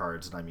core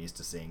cards that I'm used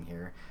to seeing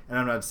here, and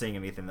I'm not seeing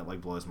anything that like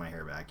blows my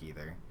hair back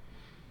either.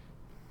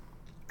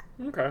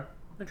 Okay,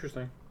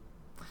 interesting.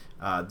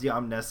 The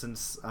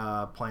Omniscience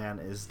plan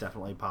is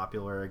definitely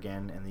popular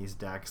again in these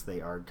decks.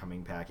 They are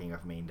coming packing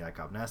of main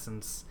deck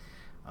Omniscience.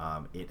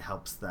 It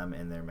helps them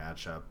in their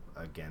matchup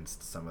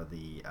against some of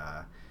the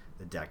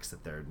decks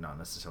that they're not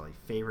necessarily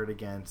favored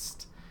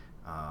against.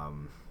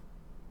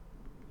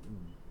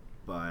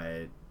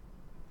 But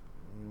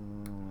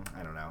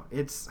I don't know.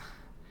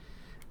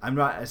 I'm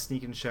not a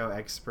Sneak and Show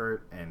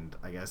expert, and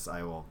I guess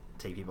I will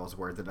take people's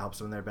word that it helps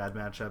them in their bad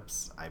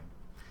matchups. I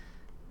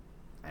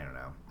don't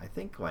know. I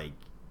think like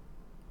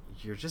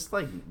you're just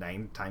like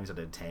 9 times out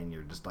of 10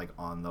 you're just like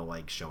on the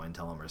like show and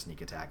tell them or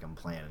sneak attack them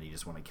plan, and you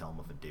just want to kill them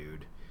with a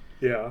dude.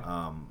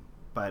 Yeah.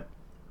 But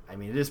I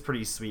mean, it is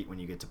pretty sweet when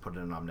you get to put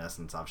an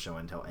Omniscience off show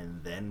and tell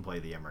and then play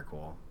the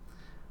Emrakul.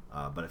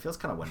 But it feels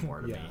kind of one more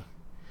to me.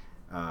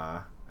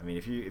 I mean,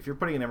 if you're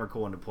putting an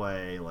Emrakul into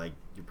play, like,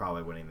 you're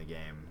probably winning the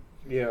game.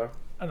 Yeah.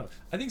 I don't know.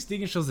 I think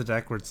Sneak and Show's a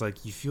deck where it's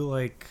like you feel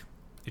like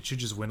it should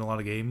just win a lot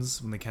of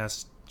games when they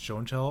cast show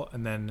and tell,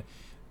 and then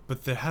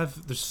but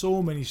there's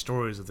so many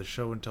stories of the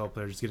show and tell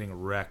player just getting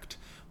wrecked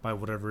by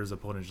whatever his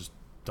opponent just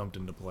dumped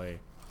into play.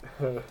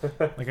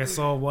 Like, I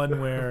saw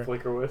one where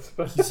Flicker Wisp.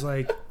 he's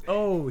like,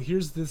 oh,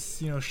 here's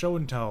this show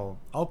and tell.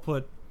 I'll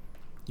put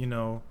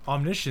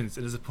Omniscience,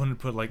 and his opponent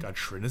put like a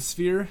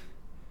Trinisphere.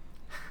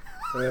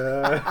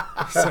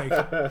 It's like,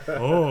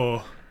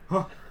 oh.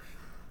 Huh.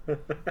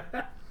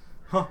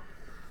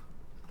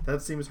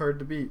 That seems hard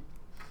to beat.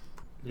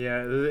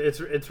 Yeah,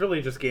 it's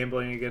really just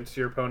gambling against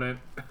your opponent.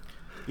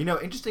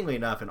 Interestingly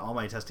enough, in all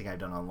my testing I've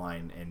done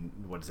online, in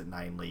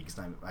 9 leagues,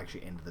 and I'm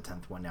actually into the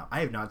 10th one now, I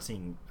have not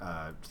seen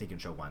Sneak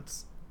and Show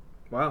once.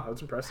 Wow,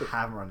 that's impressive.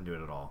 Haven't run into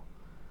it at all.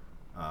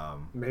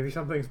 Maybe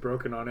something's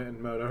broken on it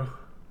in Moto.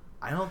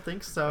 I don't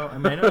think so. I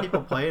mean, I know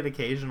people play it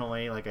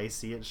occasionally. Like, I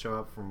see it show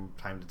up from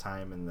time to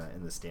time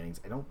in the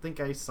standings. I don't think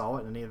I saw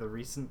it in any of the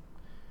recent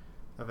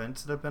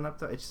events that have been up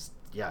there. It's just,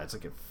 it's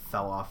like it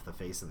fell off the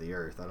face of the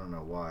earth. I don't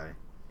know why.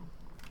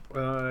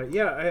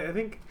 I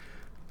think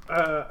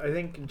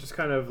just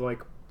kind of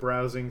like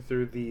browsing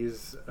through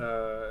these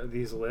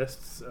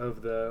lists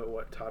of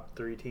the top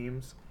 3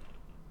 teams.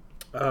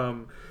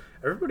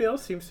 Everybody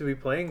else seems to be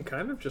playing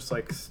kind of just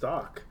like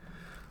stock.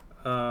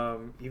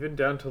 Even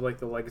down to like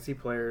the legacy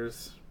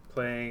players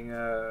playing.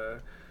 I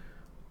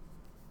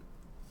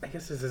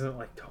guess this isn't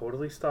like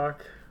totally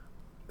stock.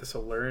 This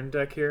Alurin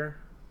deck here.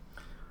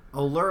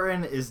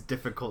 Alurin is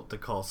difficult to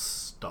call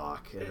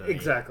stock.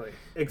 Exactly.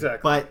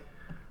 But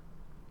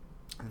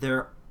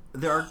there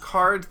are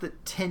cards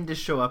that tend to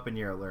show up in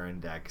your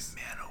Alurin decks.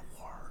 Man of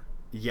War.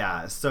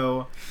 Yeah,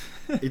 so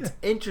it's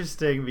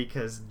interesting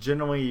because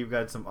generally you've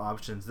got some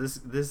options.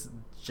 This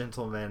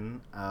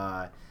gentleman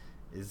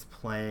is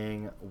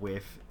playing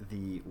with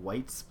the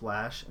white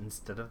splash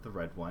instead of the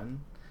red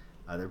one.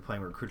 They're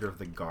playing Recruiter of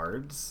the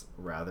Guards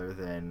rather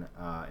than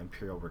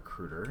Imperial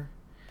Recruiter.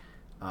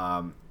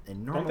 And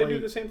normally, don't they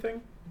do the same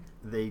thing?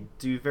 They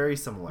do very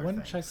similar One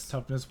things. checks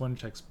toughness, one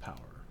checks power.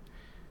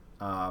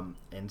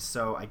 And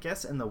so I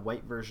guess in the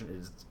white version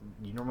is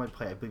you normally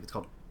play, I believe it's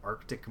called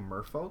Arctic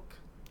Merfolk.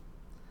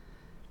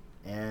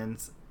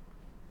 And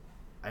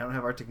I don't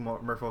have Arctic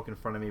Merfolk in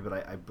front of me,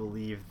 but I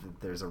believe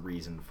that there's a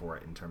reason for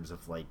it in terms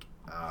of like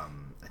I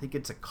think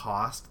it's a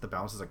cost. The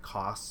balance is a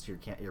cost. Your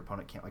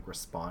opponent can't like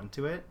respond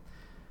to it.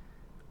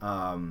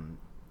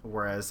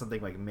 Whereas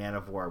something like Man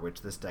of War,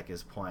 which this deck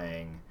is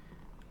playing,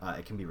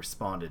 it can be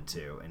responded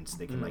to, and so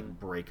they can like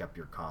break up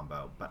your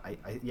combo. But I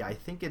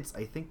think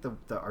the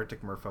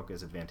Arctic Merfolk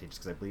is advantageous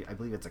because I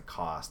believe it's a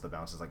cost. The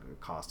balance is like the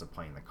cost of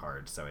playing the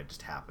card, so it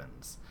just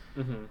happens.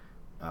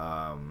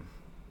 Kind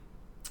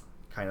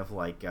of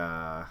like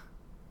I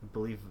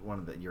believe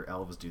your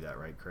elves do that,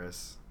 right,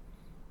 Chris?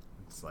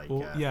 It's like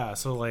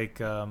so like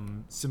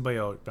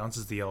Symbiote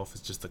bounces the elf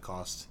is just the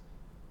cost.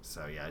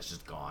 So yeah, it's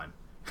just gone.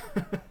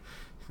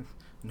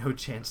 No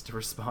chance to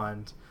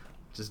respond.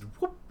 Just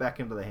whoop back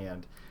into the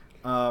hand.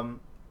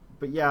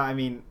 But yeah, I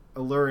mean,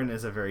 Alurin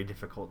is a very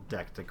difficult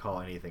deck to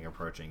call anything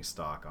approaching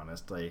stock,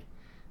 honestly.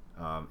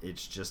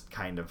 It's just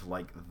kind of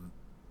like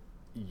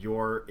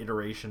your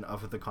iteration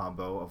of the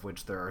combo, of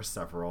which there are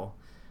several,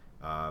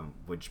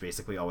 which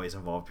basically always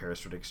involve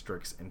Parasitic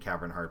Strix and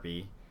Cavern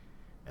Harpy,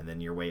 and then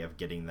your way of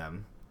getting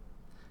them.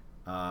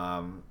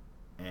 And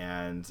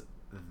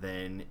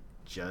then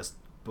just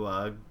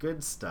bug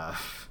good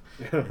stuff.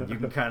 And you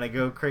can kind of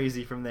go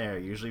crazy from there.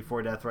 Usually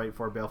 4 Deathrite,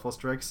 4 Baleful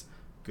Strix,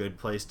 good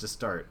place to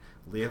start.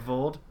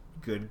 Leovold,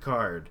 good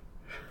card.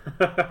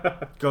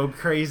 Go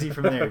crazy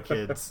from there,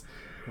 kids.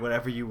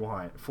 Whatever you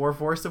want. 4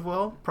 Force of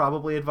Will,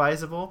 probably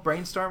advisable.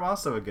 Brainstorm,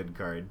 also a good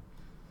card.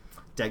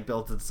 Deck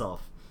builds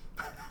itself.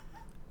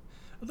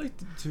 I'd like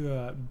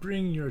to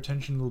bring your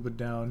attention a little bit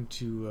down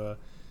to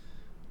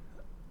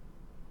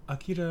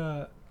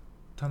Akira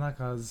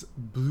Tanaka's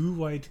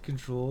blue-white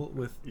control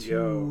with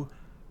 2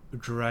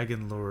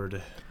 Dragon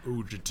Lord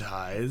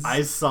Ojutais.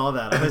 I saw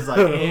that. I was like,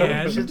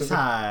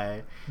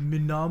 Ojutai.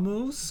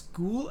 Minamo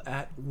School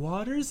at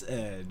Water's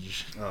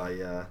Edge. Oh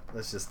yeah,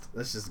 that's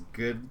just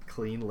good,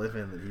 clean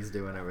living that he's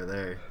doing over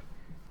there.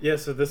 Yeah,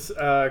 so this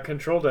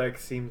control deck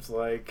seems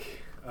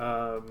like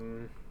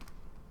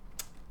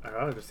I don't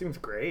know, it just seems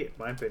great, in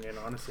my opinion,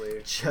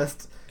 honestly.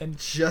 Just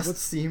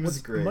seems what's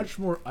great. Much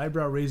more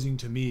eyebrow-raising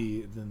to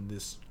me than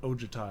this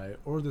Ojutai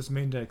or this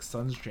main deck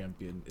Suns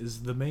Champion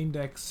is the main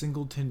deck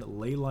Singleton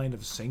Leyline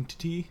of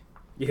Sanctity.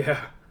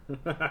 Yeah.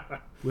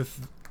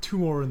 With 2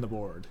 more in the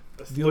board.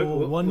 The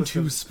old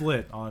 1-2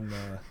 split on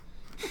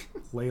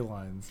ley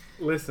lines.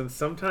 Listen,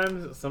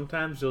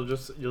 sometimes you'll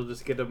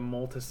just get a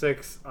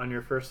multi-6 on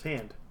your first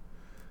hand,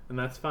 and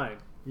that's fine.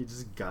 You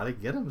just gotta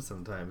get them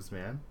sometimes,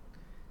 man.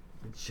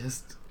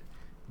 Just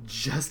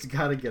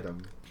gotta get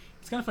them.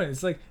 It's kind of funny.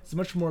 It's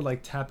much more like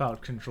tap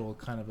out control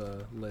kind of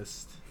a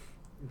list.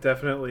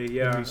 Definitely,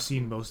 yeah. And we've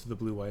seen most of the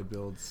blue-white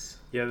builds.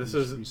 Yeah, this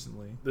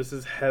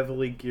is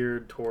heavily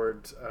geared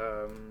towards.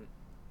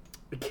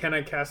 Can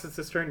I cast it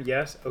this turn?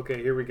 Yes.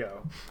 Okay, here we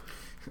go.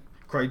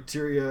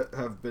 Criteria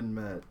have been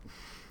met.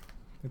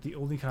 The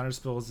only counter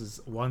spells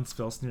is 1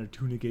 spell snare,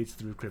 2 negates,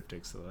 3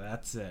 cryptic. So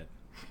that's it.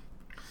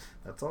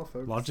 That's all,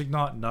 folks. Logic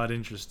not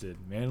interested.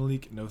 Mana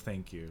Leak, no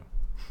thank you.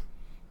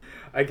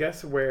 I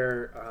guess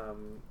where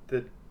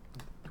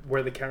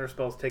where the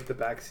counterspells take the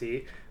back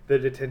seat, the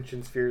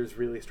detention spheres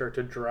really start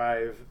to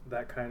drive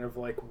that kind of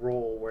like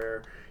role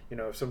where, you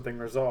know, if something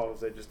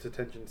resolves, they just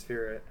detention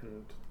sphere it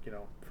and, you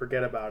know,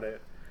 forget about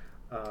it.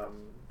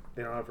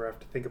 They don't ever have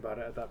to think about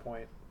it at that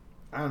point.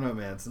 I don't know,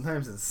 man.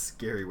 Sometimes it's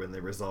scary when they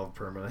resolve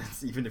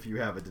permanents, even if you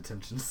have a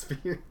detention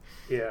sphere.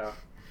 Yeah.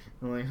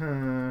 I'm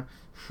like,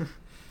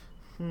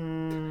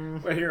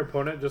 When your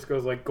opponent just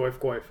goes like goif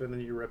goif and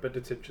then you rip a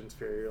detention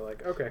sphere, you're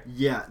like, okay.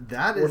 Yeah,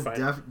 that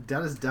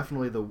is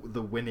definitely the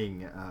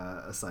winning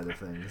side of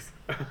things.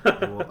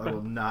 I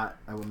will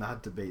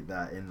not debate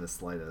that in the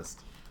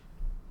slightest.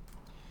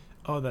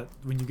 Oh, that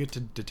when you get to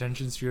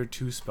detention sphere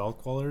 2 spell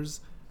quellers,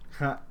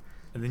 and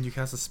then you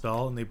cast a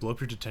spell and they blow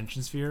up your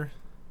detention sphere.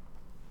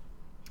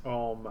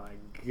 Oh my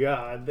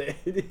god, they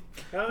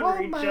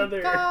counter each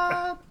other.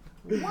 God.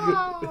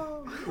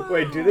 Wow.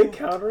 Wait, do they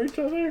counter each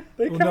other?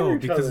 They counter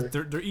each other. No, because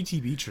they're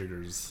ETB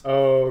triggers.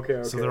 Oh,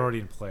 okay. So they're already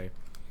in play.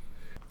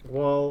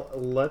 Well,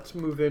 let's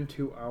move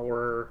into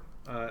our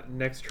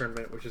next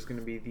tournament, which is going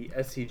to be the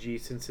SCG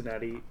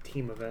Cincinnati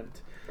team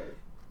event.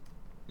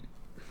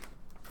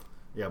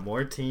 Yeah,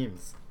 more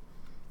teams.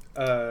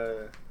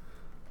 So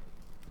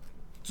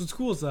what's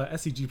cool is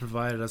SCG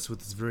provided us with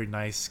this very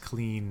nice,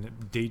 clean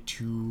day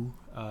 2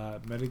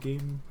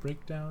 metagame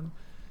breakdown.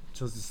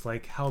 Shows us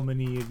like how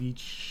many of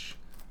each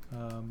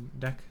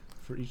deck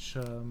for each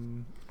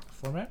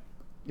format.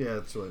 Yeah,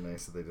 it's really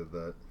nice that they did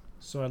that.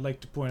 So I'd like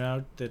to point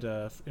out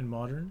that in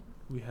Modern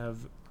we have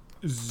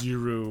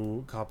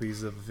 0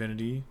 copies of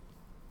Affinity,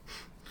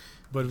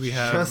 but we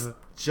have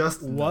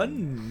just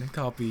 1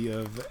 copy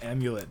of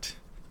Amulet.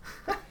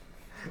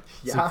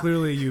 Yeah. So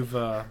clearly you've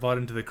bought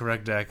into the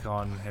correct deck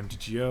on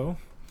MTGO.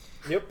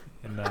 Yep.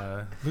 And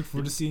look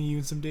forward to seeing you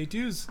in some day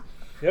 2s.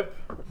 Yep.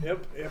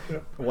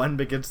 One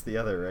begets the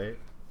other, right?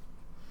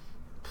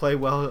 Play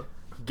well,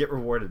 get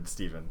rewarded,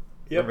 Steven.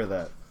 Yep.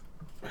 Remember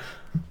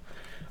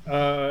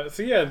that.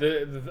 So yeah,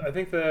 I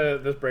think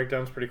this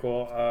breakdown's pretty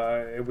cool.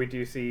 We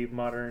do see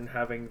Modern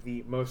having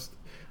the most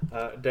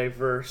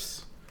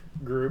diverse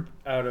group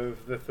out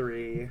of the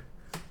 3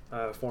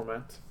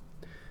 formats.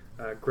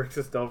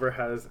 Grixis Delver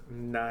has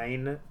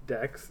 9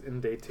 decks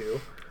in day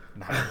 2.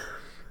 9.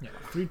 Yeah,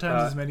 3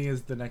 times as many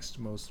as the next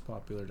most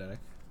popular deck.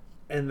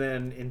 And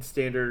then in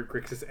Standard,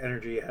 Grixis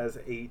Energy has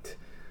 8.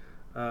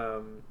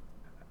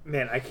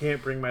 Man, I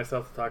can't bring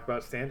myself to talk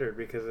about Standard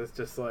because it's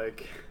just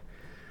like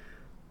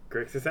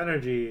Grixis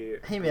Energy,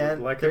 hey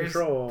man,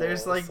 Control,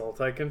 there's like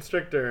Sultai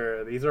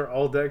Constrictor. These are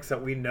all decks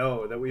that we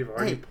know that we've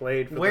already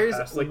played for the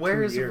past like 2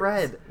 years. Where's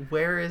Red?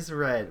 Where is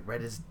Red?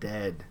 Red is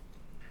dead.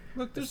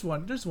 Look, there's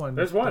one. There's one.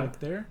 There's one. Back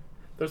there.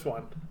 There's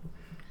one.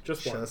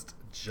 Just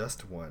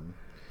one.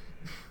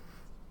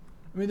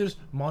 I mean, there's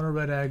mono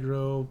red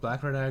aggro,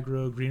 black red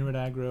aggro, green red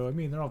aggro. I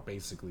mean, they're all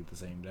basically the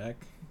same deck,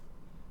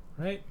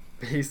 right?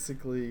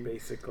 Basically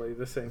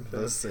the same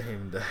thing. The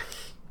same deck.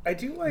 I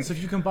do like. So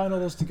if you combine all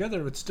those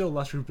together, it's still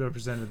less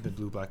represented than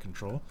blue black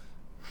control.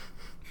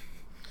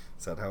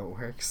 Is that how it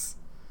works?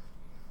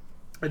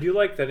 I do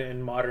like that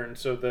in Modern.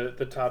 So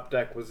the top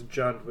deck was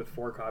Jund with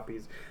 4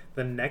 copies.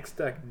 The next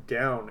deck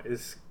down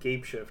is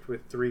Scapeshift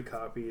with 3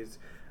 copies.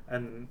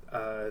 And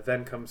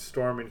then comes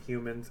Storm and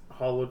Humans,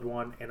 Hollowed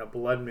One, and a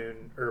Blood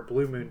Moon or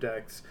Blue Moon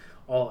decks,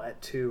 all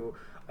at 2.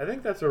 I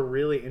think that's a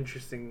really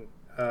interesting.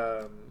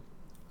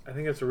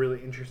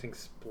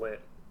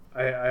 Split.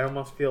 I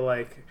almost feel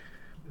like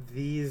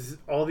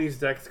all these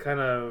decks kind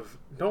of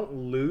don't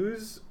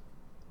lose,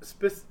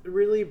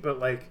 really, but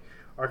like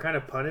are kind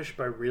of punished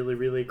by really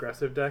really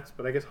aggressive decks.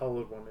 But I guess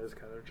Hollowed One is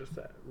kind of just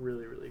that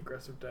really really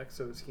aggressive deck.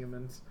 So is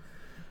Humans.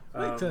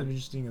 I think that's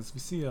interesting is we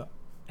see a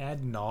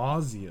Ad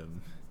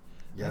Nauseam.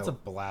 Yeah. That's a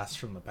blast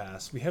from the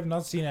past. We have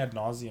not seen Ad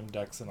Nauseam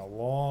decks in a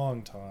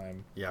long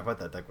time. Yeah, I bet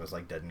that deck was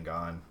like dead and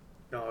gone.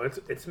 No,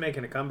 it's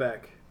making a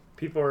comeback.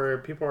 People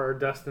are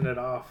dusting it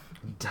off.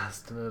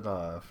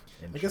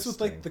 I guess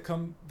with like the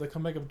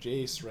comeback of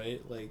Jace,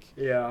 right? Like,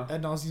 yeah,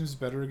 Ad Nauseam's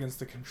better against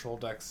the control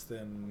decks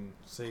than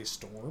say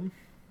Storm,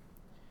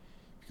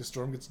 because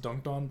Storm gets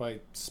dunked on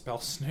by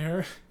Spell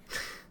Snare.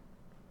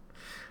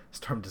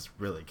 Storm just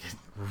really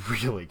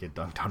get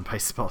dunked on by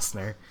Spell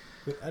Snare.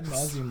 But Ad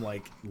Nauseam,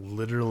 like,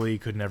 literally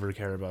could never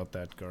care about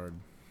that card.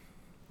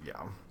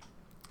 Yeah.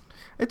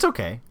 It's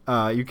okay.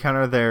 You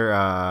counter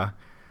their,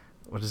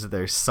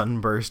 their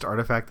Sunburst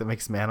artifact that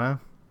makes mana?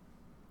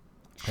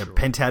 Sure.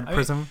 Pentad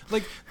Prism? I mean,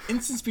 like,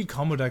 instant speed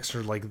combo decks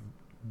are, like,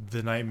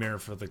 the nightmare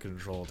for the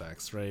control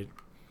decks, right?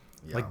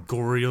 Yeah. Like, the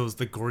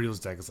Goryo's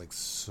deck is, like,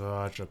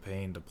 such a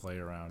pain to play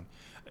around.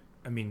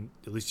 I mean,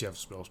 at least you have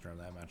Spell Snare in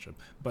that matchup.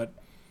 But...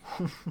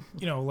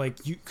 you know,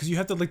 like, because you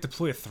have to like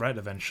deploy a threat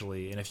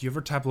eventually, and if you ever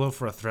tap low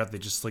for a threat, they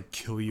just like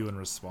kill you in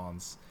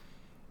response.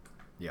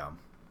 Yeah,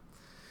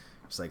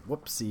 it's like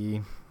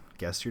whoopsie,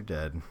 guess you're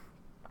dead.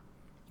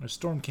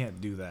 Storm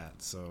can't do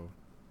that, so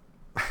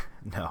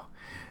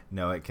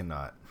no, it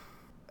cannot.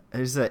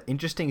 There's an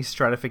interesting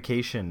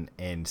stratification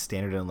in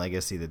Standard and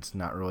Legacy that's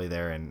not really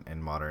there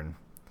in Modern.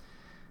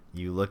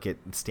 You look at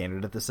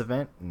Standard at this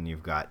event, and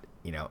you've got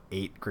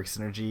 8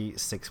 Grixis Energy,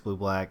 6 blue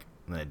black,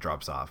 and then it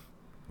drops off.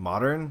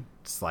 Modern,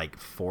 it's like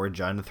 4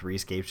 Jund, 3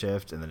 Scape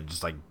Shift, and then it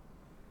just like...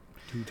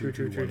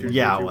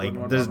 Yeah,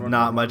 like there's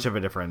not much of a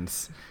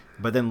difference.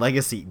 But then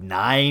Legacy,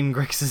 9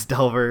 Grixis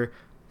Delver,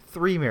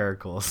 3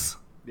 Miracles.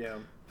 Yeah.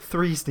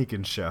 3 Sneak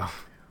and Show.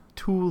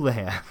 2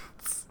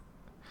 lands.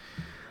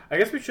 I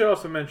guess we should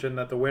also mention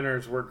that the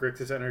winners were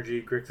Grixis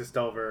Energy, Grixis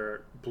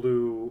Delver,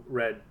 Blue,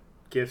 Red,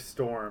 Gift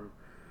Storm.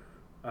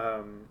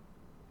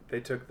 They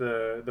took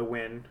the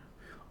win.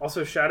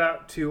 Also, shout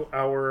out to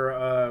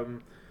our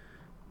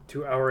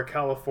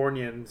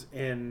Californians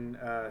in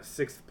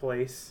 6th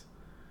place.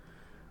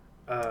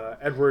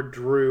 Edward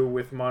Drew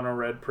with Mono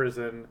Red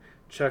Prison,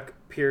 Chuck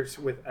Pierce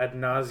with Ad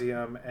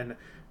Nauseam, and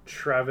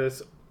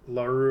Travis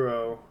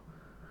Laruo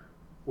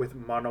with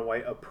Mono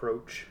White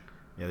Approach.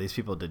 Yeah, these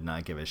people did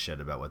not give a shit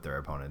about what their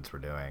opponents were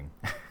doing.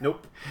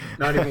 Nope,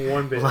 not even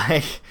one bit.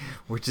 Like,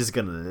 we're just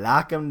gonna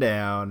lock them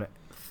down,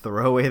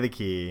 throw away the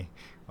key.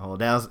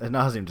 Well, Ad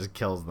Nauseam just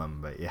kills them,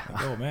 but yeah.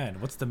 Like, oh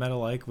man, what's the meta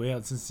like way out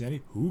in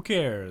Cincinnati? Who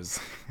cares?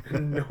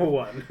 No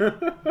one.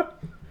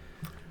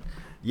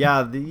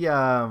 Yeah,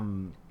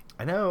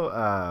 I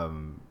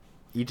know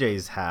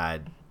EJ's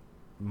had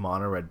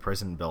Mono Red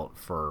Prison built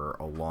for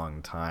a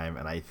long time,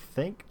 and I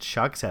think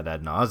Chuck's had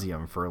Ad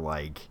Nauseam for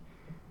not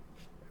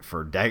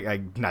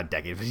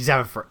decades, but he's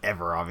had it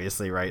forever,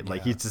 obviously, right?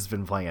 Like, he's just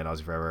been playing Ad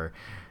Nauseam forever.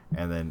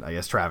 And then I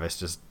guess Travis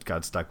just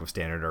got stuck with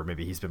Standard, or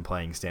maybe he's been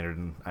playing Standard,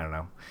 and I don't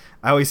know.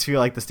 I always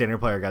feel like the Standard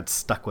player got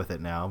stuck with it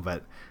now,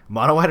 but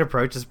Mono White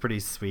Approach is pretty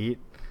sweet.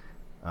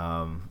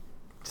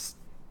 Just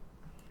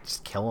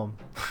kill them.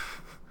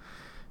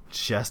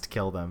 Just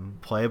kill them.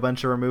 Play a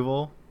bunch of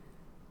removal.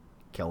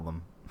 Kill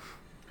them.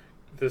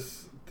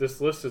 This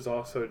list is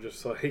also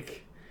just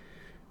like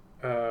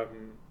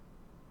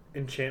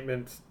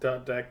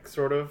enchantments.deck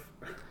sort of.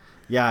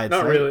 Yeah, it's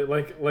not really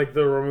like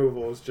the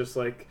removal is just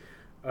like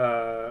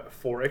 4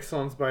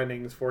 Ixalan's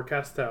Bindings, 4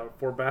 Cast Out,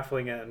 4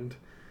 Baffling End,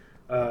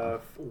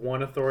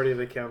 1 Authority of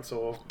the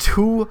Council,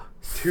 2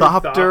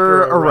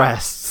 Thopter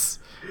arrests.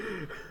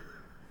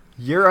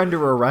 You're under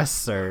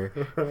arrest, sir.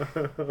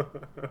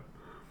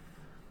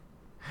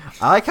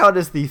 I like how it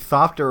is the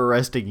Thopter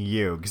arresting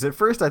you, because at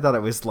first I thought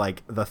it was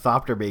like the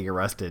Thopter being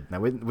arrested. Now,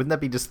 wouldn't that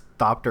be just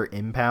Thopter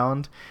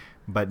impound?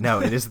 But no,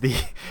 it is the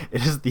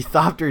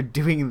Thopter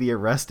doing the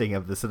arresting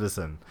of the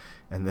citizen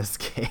in this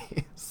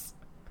case.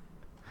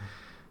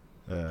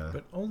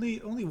 But only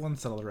one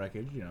settle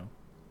wreckage, you know.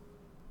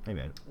 Hey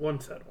man, 1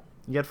 settle.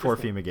 You get 4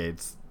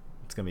 Fumigates.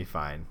 It's gonna be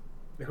fine.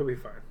 It'll be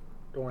fine.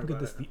 Don't worry Look at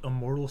about this, it. the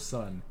Immortal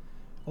Sun.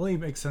 Only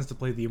makes sense to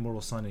play the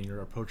Immortal Sun in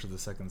your Approach of the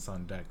Second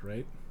Sun deck,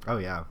 right? Oh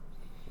yeah.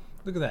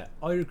 Look at that.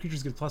 All your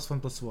creatures get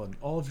 +1/+1.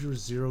 All of your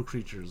 0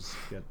 creatures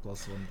get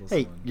 +1/+1.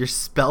 Hey, your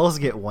spells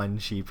get 1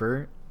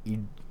 cheaper.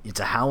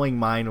 It's a Howling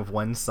Mine of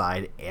 1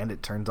 side, and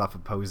it turns off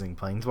opposing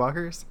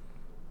planeswalkers.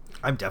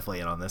 I'm definitely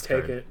in on this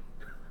Take card. it.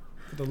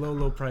 For the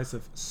low price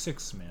of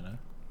 6 mana.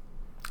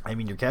 I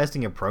mean, you're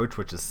casting Approach,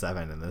 which is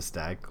 7 in this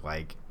deck.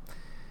 Like,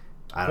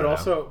 I don't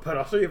know. But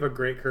also you have a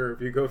great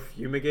curve. You go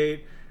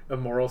Fumigate,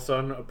 Immortal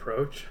Sun,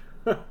 Approach.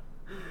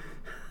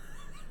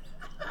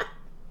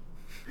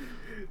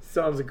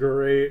 Sounds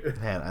great.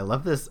 Man, I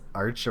love this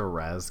Archer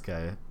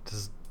Razka.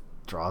 Just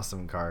draw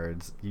some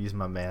cards. Use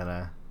my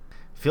mana.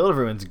 Field of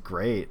Ruin's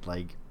great.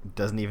 Like,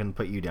 doesn't even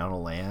put you down a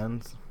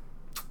land.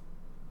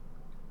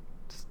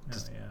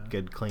 Just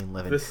good, clean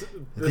living. This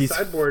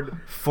sideboard...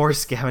 4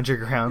 Scavenger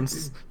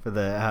Grounds for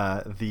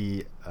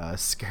the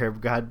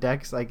Scarab God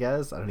decks, I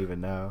guess. I don't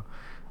even know.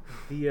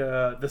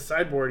 The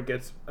sideboard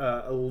gets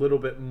a little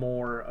bit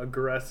more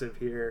aggressive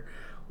here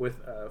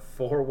with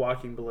 4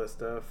 Walking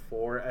Ballista,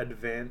 4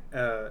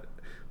 Adanto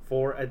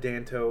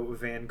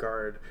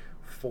Vanguard,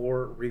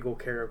 4 Regal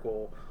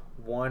Caracal,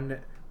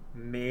 1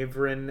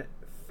 Maverin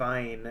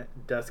Fine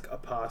Dusk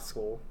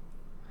Apostle,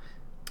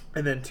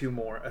 and then 2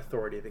 more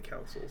Authority of the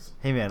Councils.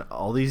 Hey man,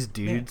 all these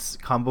dudes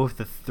combo with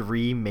the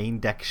 3 main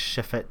deck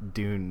Shifet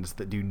Dunes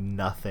that do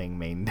nothing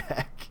main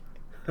deck.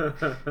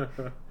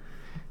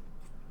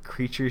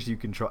 Creatures you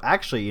control.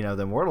 Actually, you know,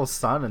 the Immortal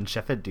Sun and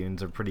Shifet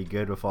Dunes are pretty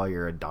good with all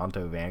your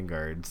Adanto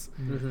Vanguards.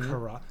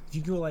 Mm-hmm.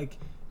 You go like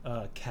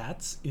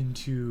cats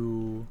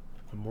into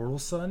Immortal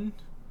Sun,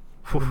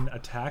 and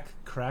attack,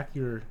 crack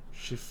your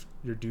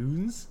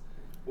dunes.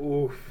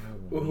 Oof.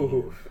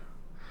 Oof.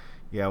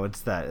 Yeah,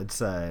 what's that? It's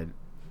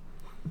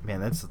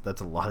man, that's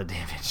a lot of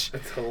damage.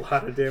 That's a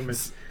lot of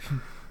damage.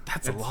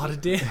 That's a lot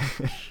of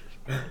damage.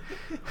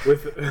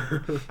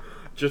 With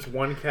just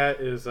 1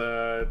 cat is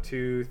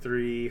 2,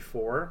 3,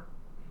 4.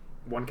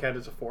 1 cat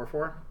is a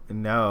 4/4.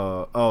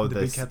 No,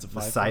 the big cat's a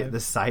 5/5? The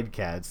side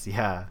cats,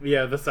 yeah.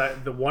 Yeah,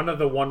 the one of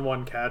the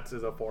 1/1 cats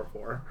is a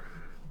 4/4.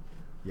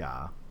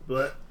 Yeah.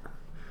 But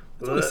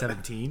it's only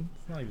 17.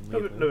 It's not even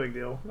lethal. No big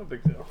deal. No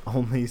big deal.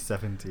 Only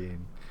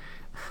 17.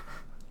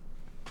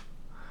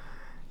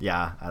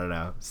 Yeah, I don't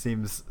know.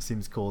 Seems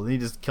cool. Then you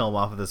just kill him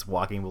off with this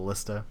Walking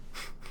Ballista.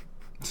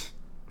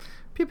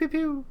 Pew pew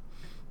pew.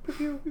 Pew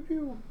pew pew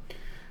pew.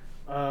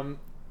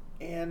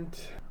 And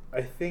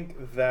I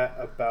think that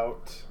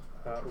about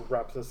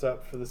wraps us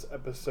up for this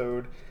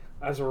episode.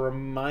 As a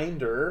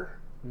reminder,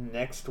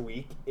 Next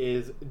week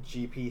is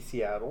GP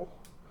Seattle,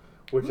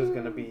 which is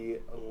going to be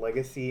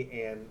Legacy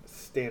and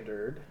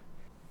Standard.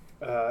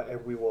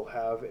 And we will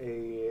have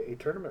a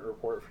tournament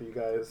report for you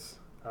guys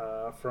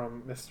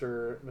from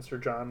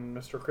Mr. John,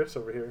 Mr. Chris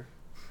over here,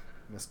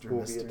 who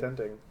will be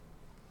attending.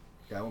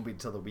 Yeah, it won't be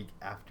until the week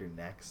after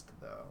next,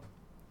 though.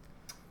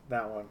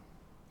 That one.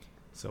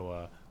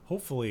 So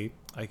hopefully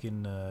I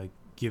can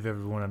give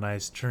everyone a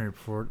nice tournament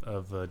report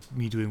of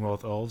me doing well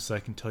with elves, so I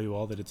can tell you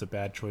all that it's a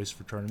bad choice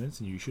for tournaments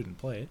and you shouldn't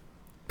play it.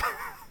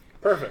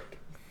 Perfect.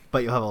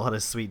 But you'll have a lot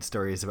of sweet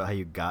stories about how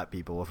you got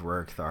people with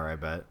Rurikthar, I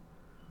bet.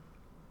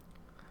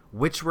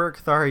 Which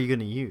Rurikthar are you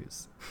going to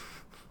use?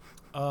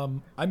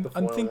 I'm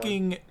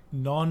thinking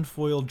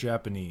non-foil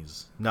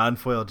Japanese.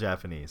 Non-foil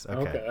Japanese.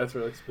 Okay, that's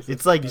really specific.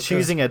 It's like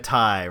choosing a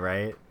tie,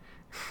 right?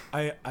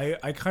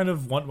 I kind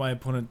of want my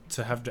opponent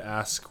to have to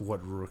ask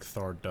what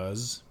Rurikthar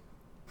does.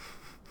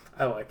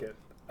 I like it.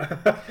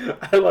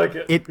 I like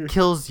it. It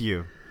kills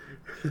you.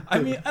 I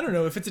mean, I don't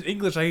know. If it's in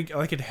English, I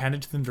could hand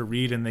it to them to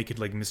read and they could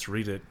like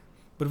misread it.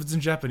 But if it's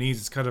in Japanese,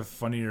 it's kind of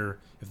funnier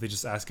if they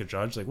just ask a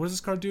judge, like, what does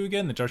this card do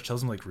again? The judge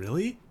tells them, like,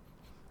 really?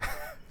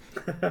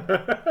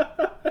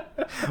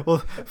 Well,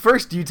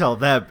 first you tell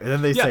them, and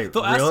then they say,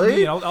 they'll really? ask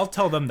me, and I'll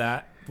tell them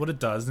that, what it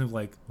does, and they're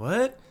like,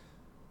 what?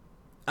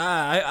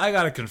 I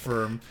gotta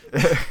confirm.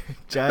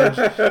 Judge,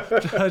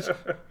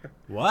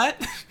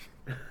 what?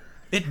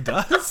 It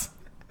does?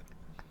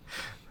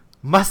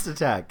 Must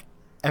attack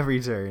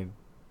every turn.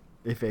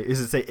 Does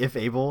it say if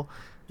able?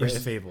 Yeah,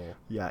 if able.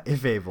 Yeah,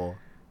 if able.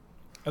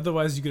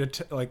 Otherwise, you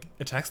could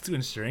attacks through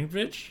Ensuring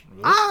Bridge.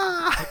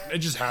 It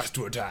just has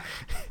to attack.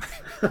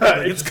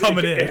 It's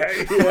coming in.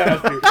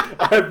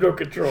 I have no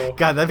control.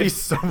 God, that'd be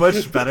so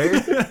much better.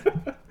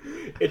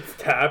 It's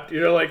tapped.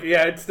 You're like,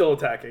 yeah, it's still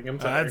attacking. I'm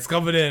sorry. It's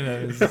coming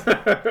in.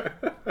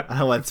 I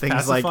don't let things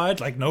pacified?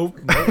 Like nope.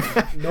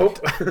 Nope.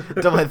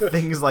 Don't let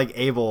things like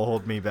able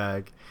hold me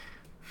back.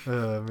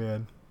 Oh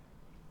man.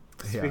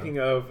 Speaking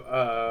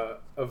of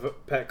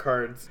pet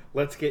cards,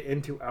 let's get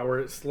into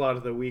our slot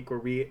of the week where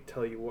we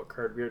tell you what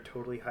card we are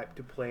totally hyped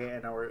to play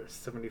in our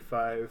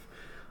 75.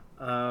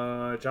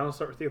 John, I'll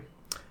start with you.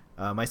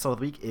 My slot of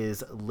the week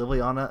is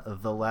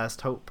Liliana, The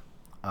Last Hope.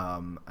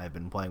 I've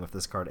been playing with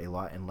this card a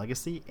lot in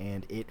Legacy,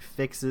 and it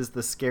fixes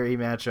the scary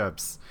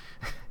matchups.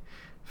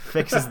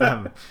 Fixes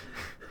them.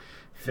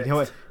 You know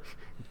what?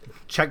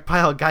 Check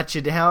pile got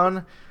you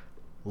down.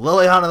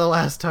 Liliana, The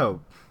Last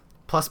Hope.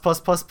 Plus.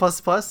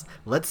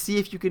 Let's see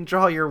if you can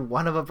draw your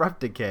one of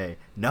Abrupt Decay.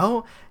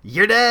 No?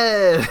 You're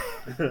dead!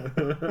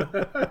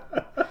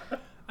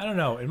 I don't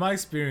know. In my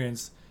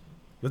experience,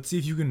 let's see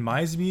if you can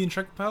Mise me in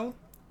Trekpel?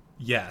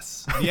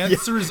 Yes. The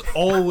answer is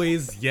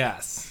always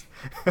yes.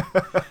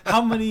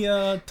 How many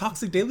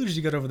Toxic Deluge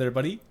you got over there,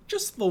 buddy?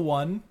 Just the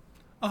one.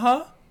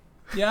 Uh-huh.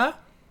 Yeah?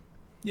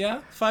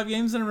 Yeah? 5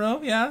 games in a row?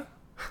 Yeah?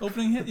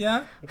 Opening hit?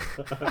 Yeah?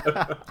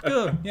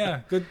 Good.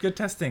 Yeah. Good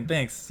testing.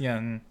 Thanks.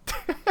 Yeah.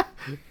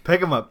 Pick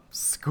them up,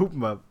 scoop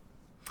them up.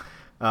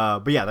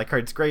 But yeah, that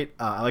card's great.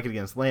 I like it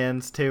against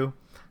lands too.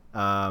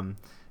 You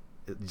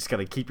just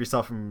gotta keep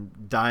yourself from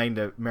dying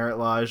to Merit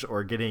Lodge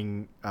or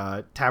getting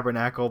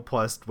Tabernacle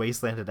plus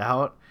Wastelanded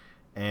out,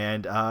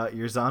 and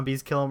your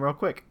zombies kill them real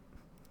quick.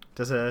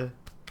 Does a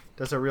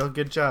real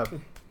good job.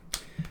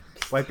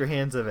 Wipe your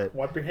hands of it.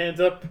 Wipe your hands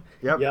up.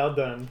 Yep. Yeah, all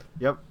done.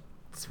 Yep.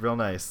 It's real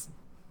nice.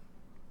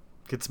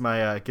 Gets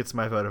my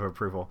vote of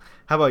approval.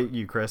 How about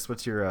you, Chris?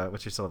 What's your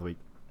sell of the week?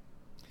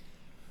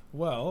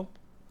 Well,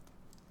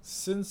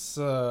 since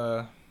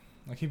I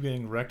keep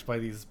getting wrecked by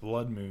these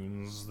Blood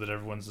Moons that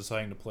everyone's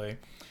deciding to play,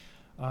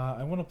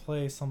 I want to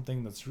play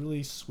something that's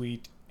really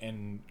sweet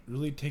and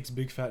really takes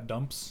big fat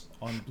dumps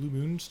on Blue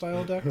Moon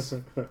style decks.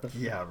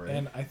 Yeah, right.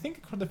 And I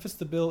think what fits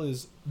the bill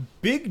is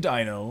Big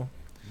Dino.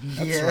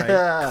 That's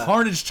right.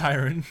 Carnage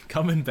Tyrant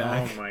coming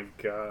back. Oh my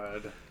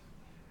god.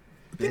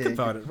 Think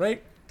about it,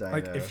 right? Dino.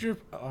 Like, if you're...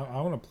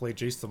 I want to play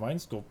Jace the Mind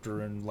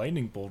Sculptor and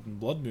Lightning Bolt and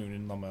Blood Moon,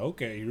 and I'm like,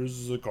 okay,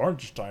 here's a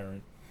Carnage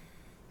Tyrant.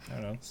 I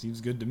don't know. Seems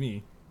good to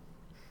me.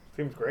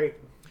 Seems great.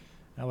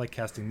 I like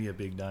casting me a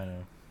Big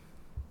Dino.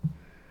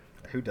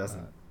 Who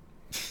doesn't?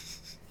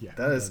 Yeah,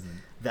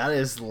 that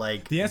is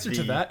like the answer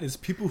to that is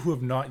people who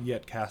have not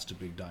yet cast a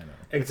Big Dino.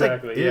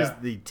 Exactly. It is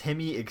the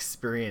Timmy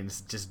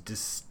experience just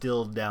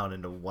distilled down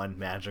into one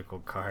magical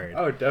card.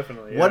 Oh,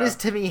 definitely. Yeah. What does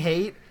Timmy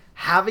hate?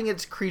 Having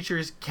its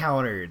creatures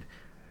countered.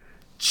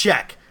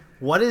 Check.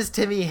 What does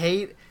Timmy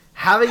hate?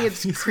 Having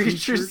its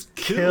creatures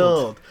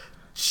killed.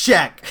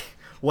 Check.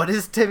 What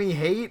does Timmy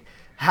hate?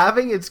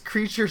 Having its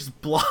creatures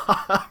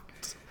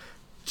blocked.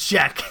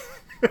 Check.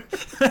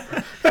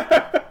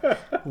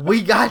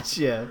 We got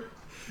you.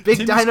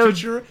 Big Timmy's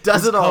Dino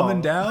does it all.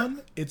 Coming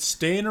down, it's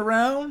staying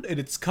around, and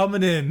it's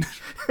coming in.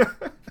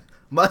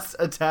 Must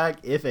attack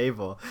if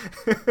able.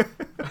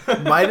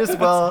 Might as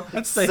well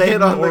that's say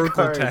it on the Oracle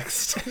card.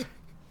 text.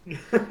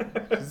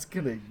 Just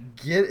gonna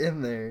get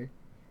in there.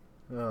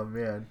 Oh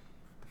man.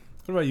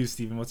 What about you,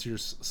 Steven? What's your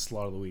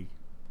slot of the week?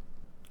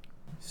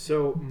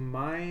 So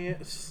my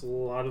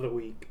slot of the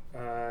week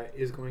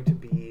is going to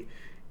be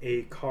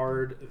a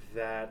card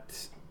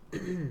that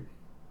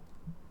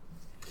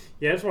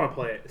Yeah, I just want to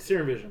play it.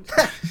 Serum Visions.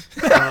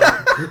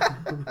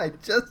 I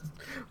just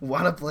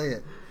want to play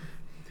it.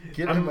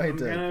 Get in my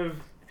deck.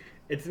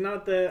 It's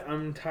not that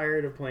I'm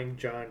tired of playing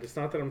Jund. It's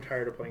not that I'm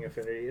tired of playing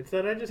Affinity. It's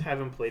that I just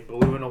haven't played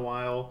Blue in a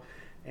while.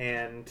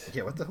 And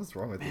yeah, what the hell's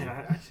wrong with you?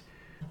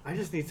 I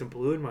just need some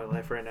Blue in my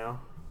life right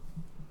now.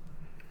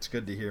 It's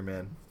good to hear,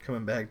 man.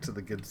 Coming back to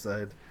the good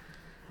side.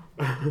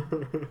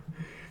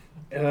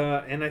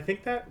 And I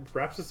think that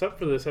wraps us up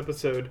for this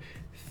episode.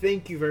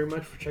 Thank you very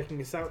much for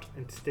checking us out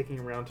and sticking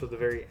around till the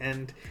very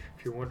end.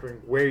 If you're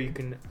wondering where you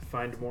can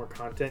find more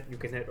content, you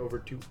can head over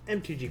to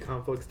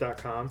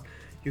mtgconflicts.com.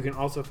 You can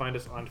also find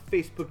us on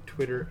Facebook,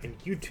 Twitter, and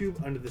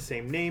YouTube under the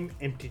same name,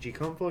 MTG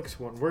Conflicts,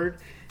 one word.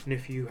 And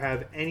if you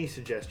have any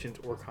suggestions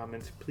or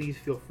comments, please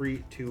feel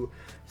free to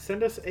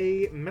send us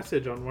a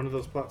message on one of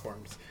those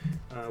platforms.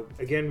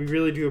 Again, we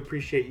really do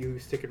appreciate you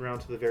sticking around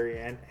to the very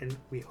end, and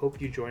we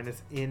hope you join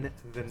us in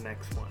the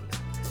next one.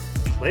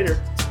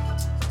 Later.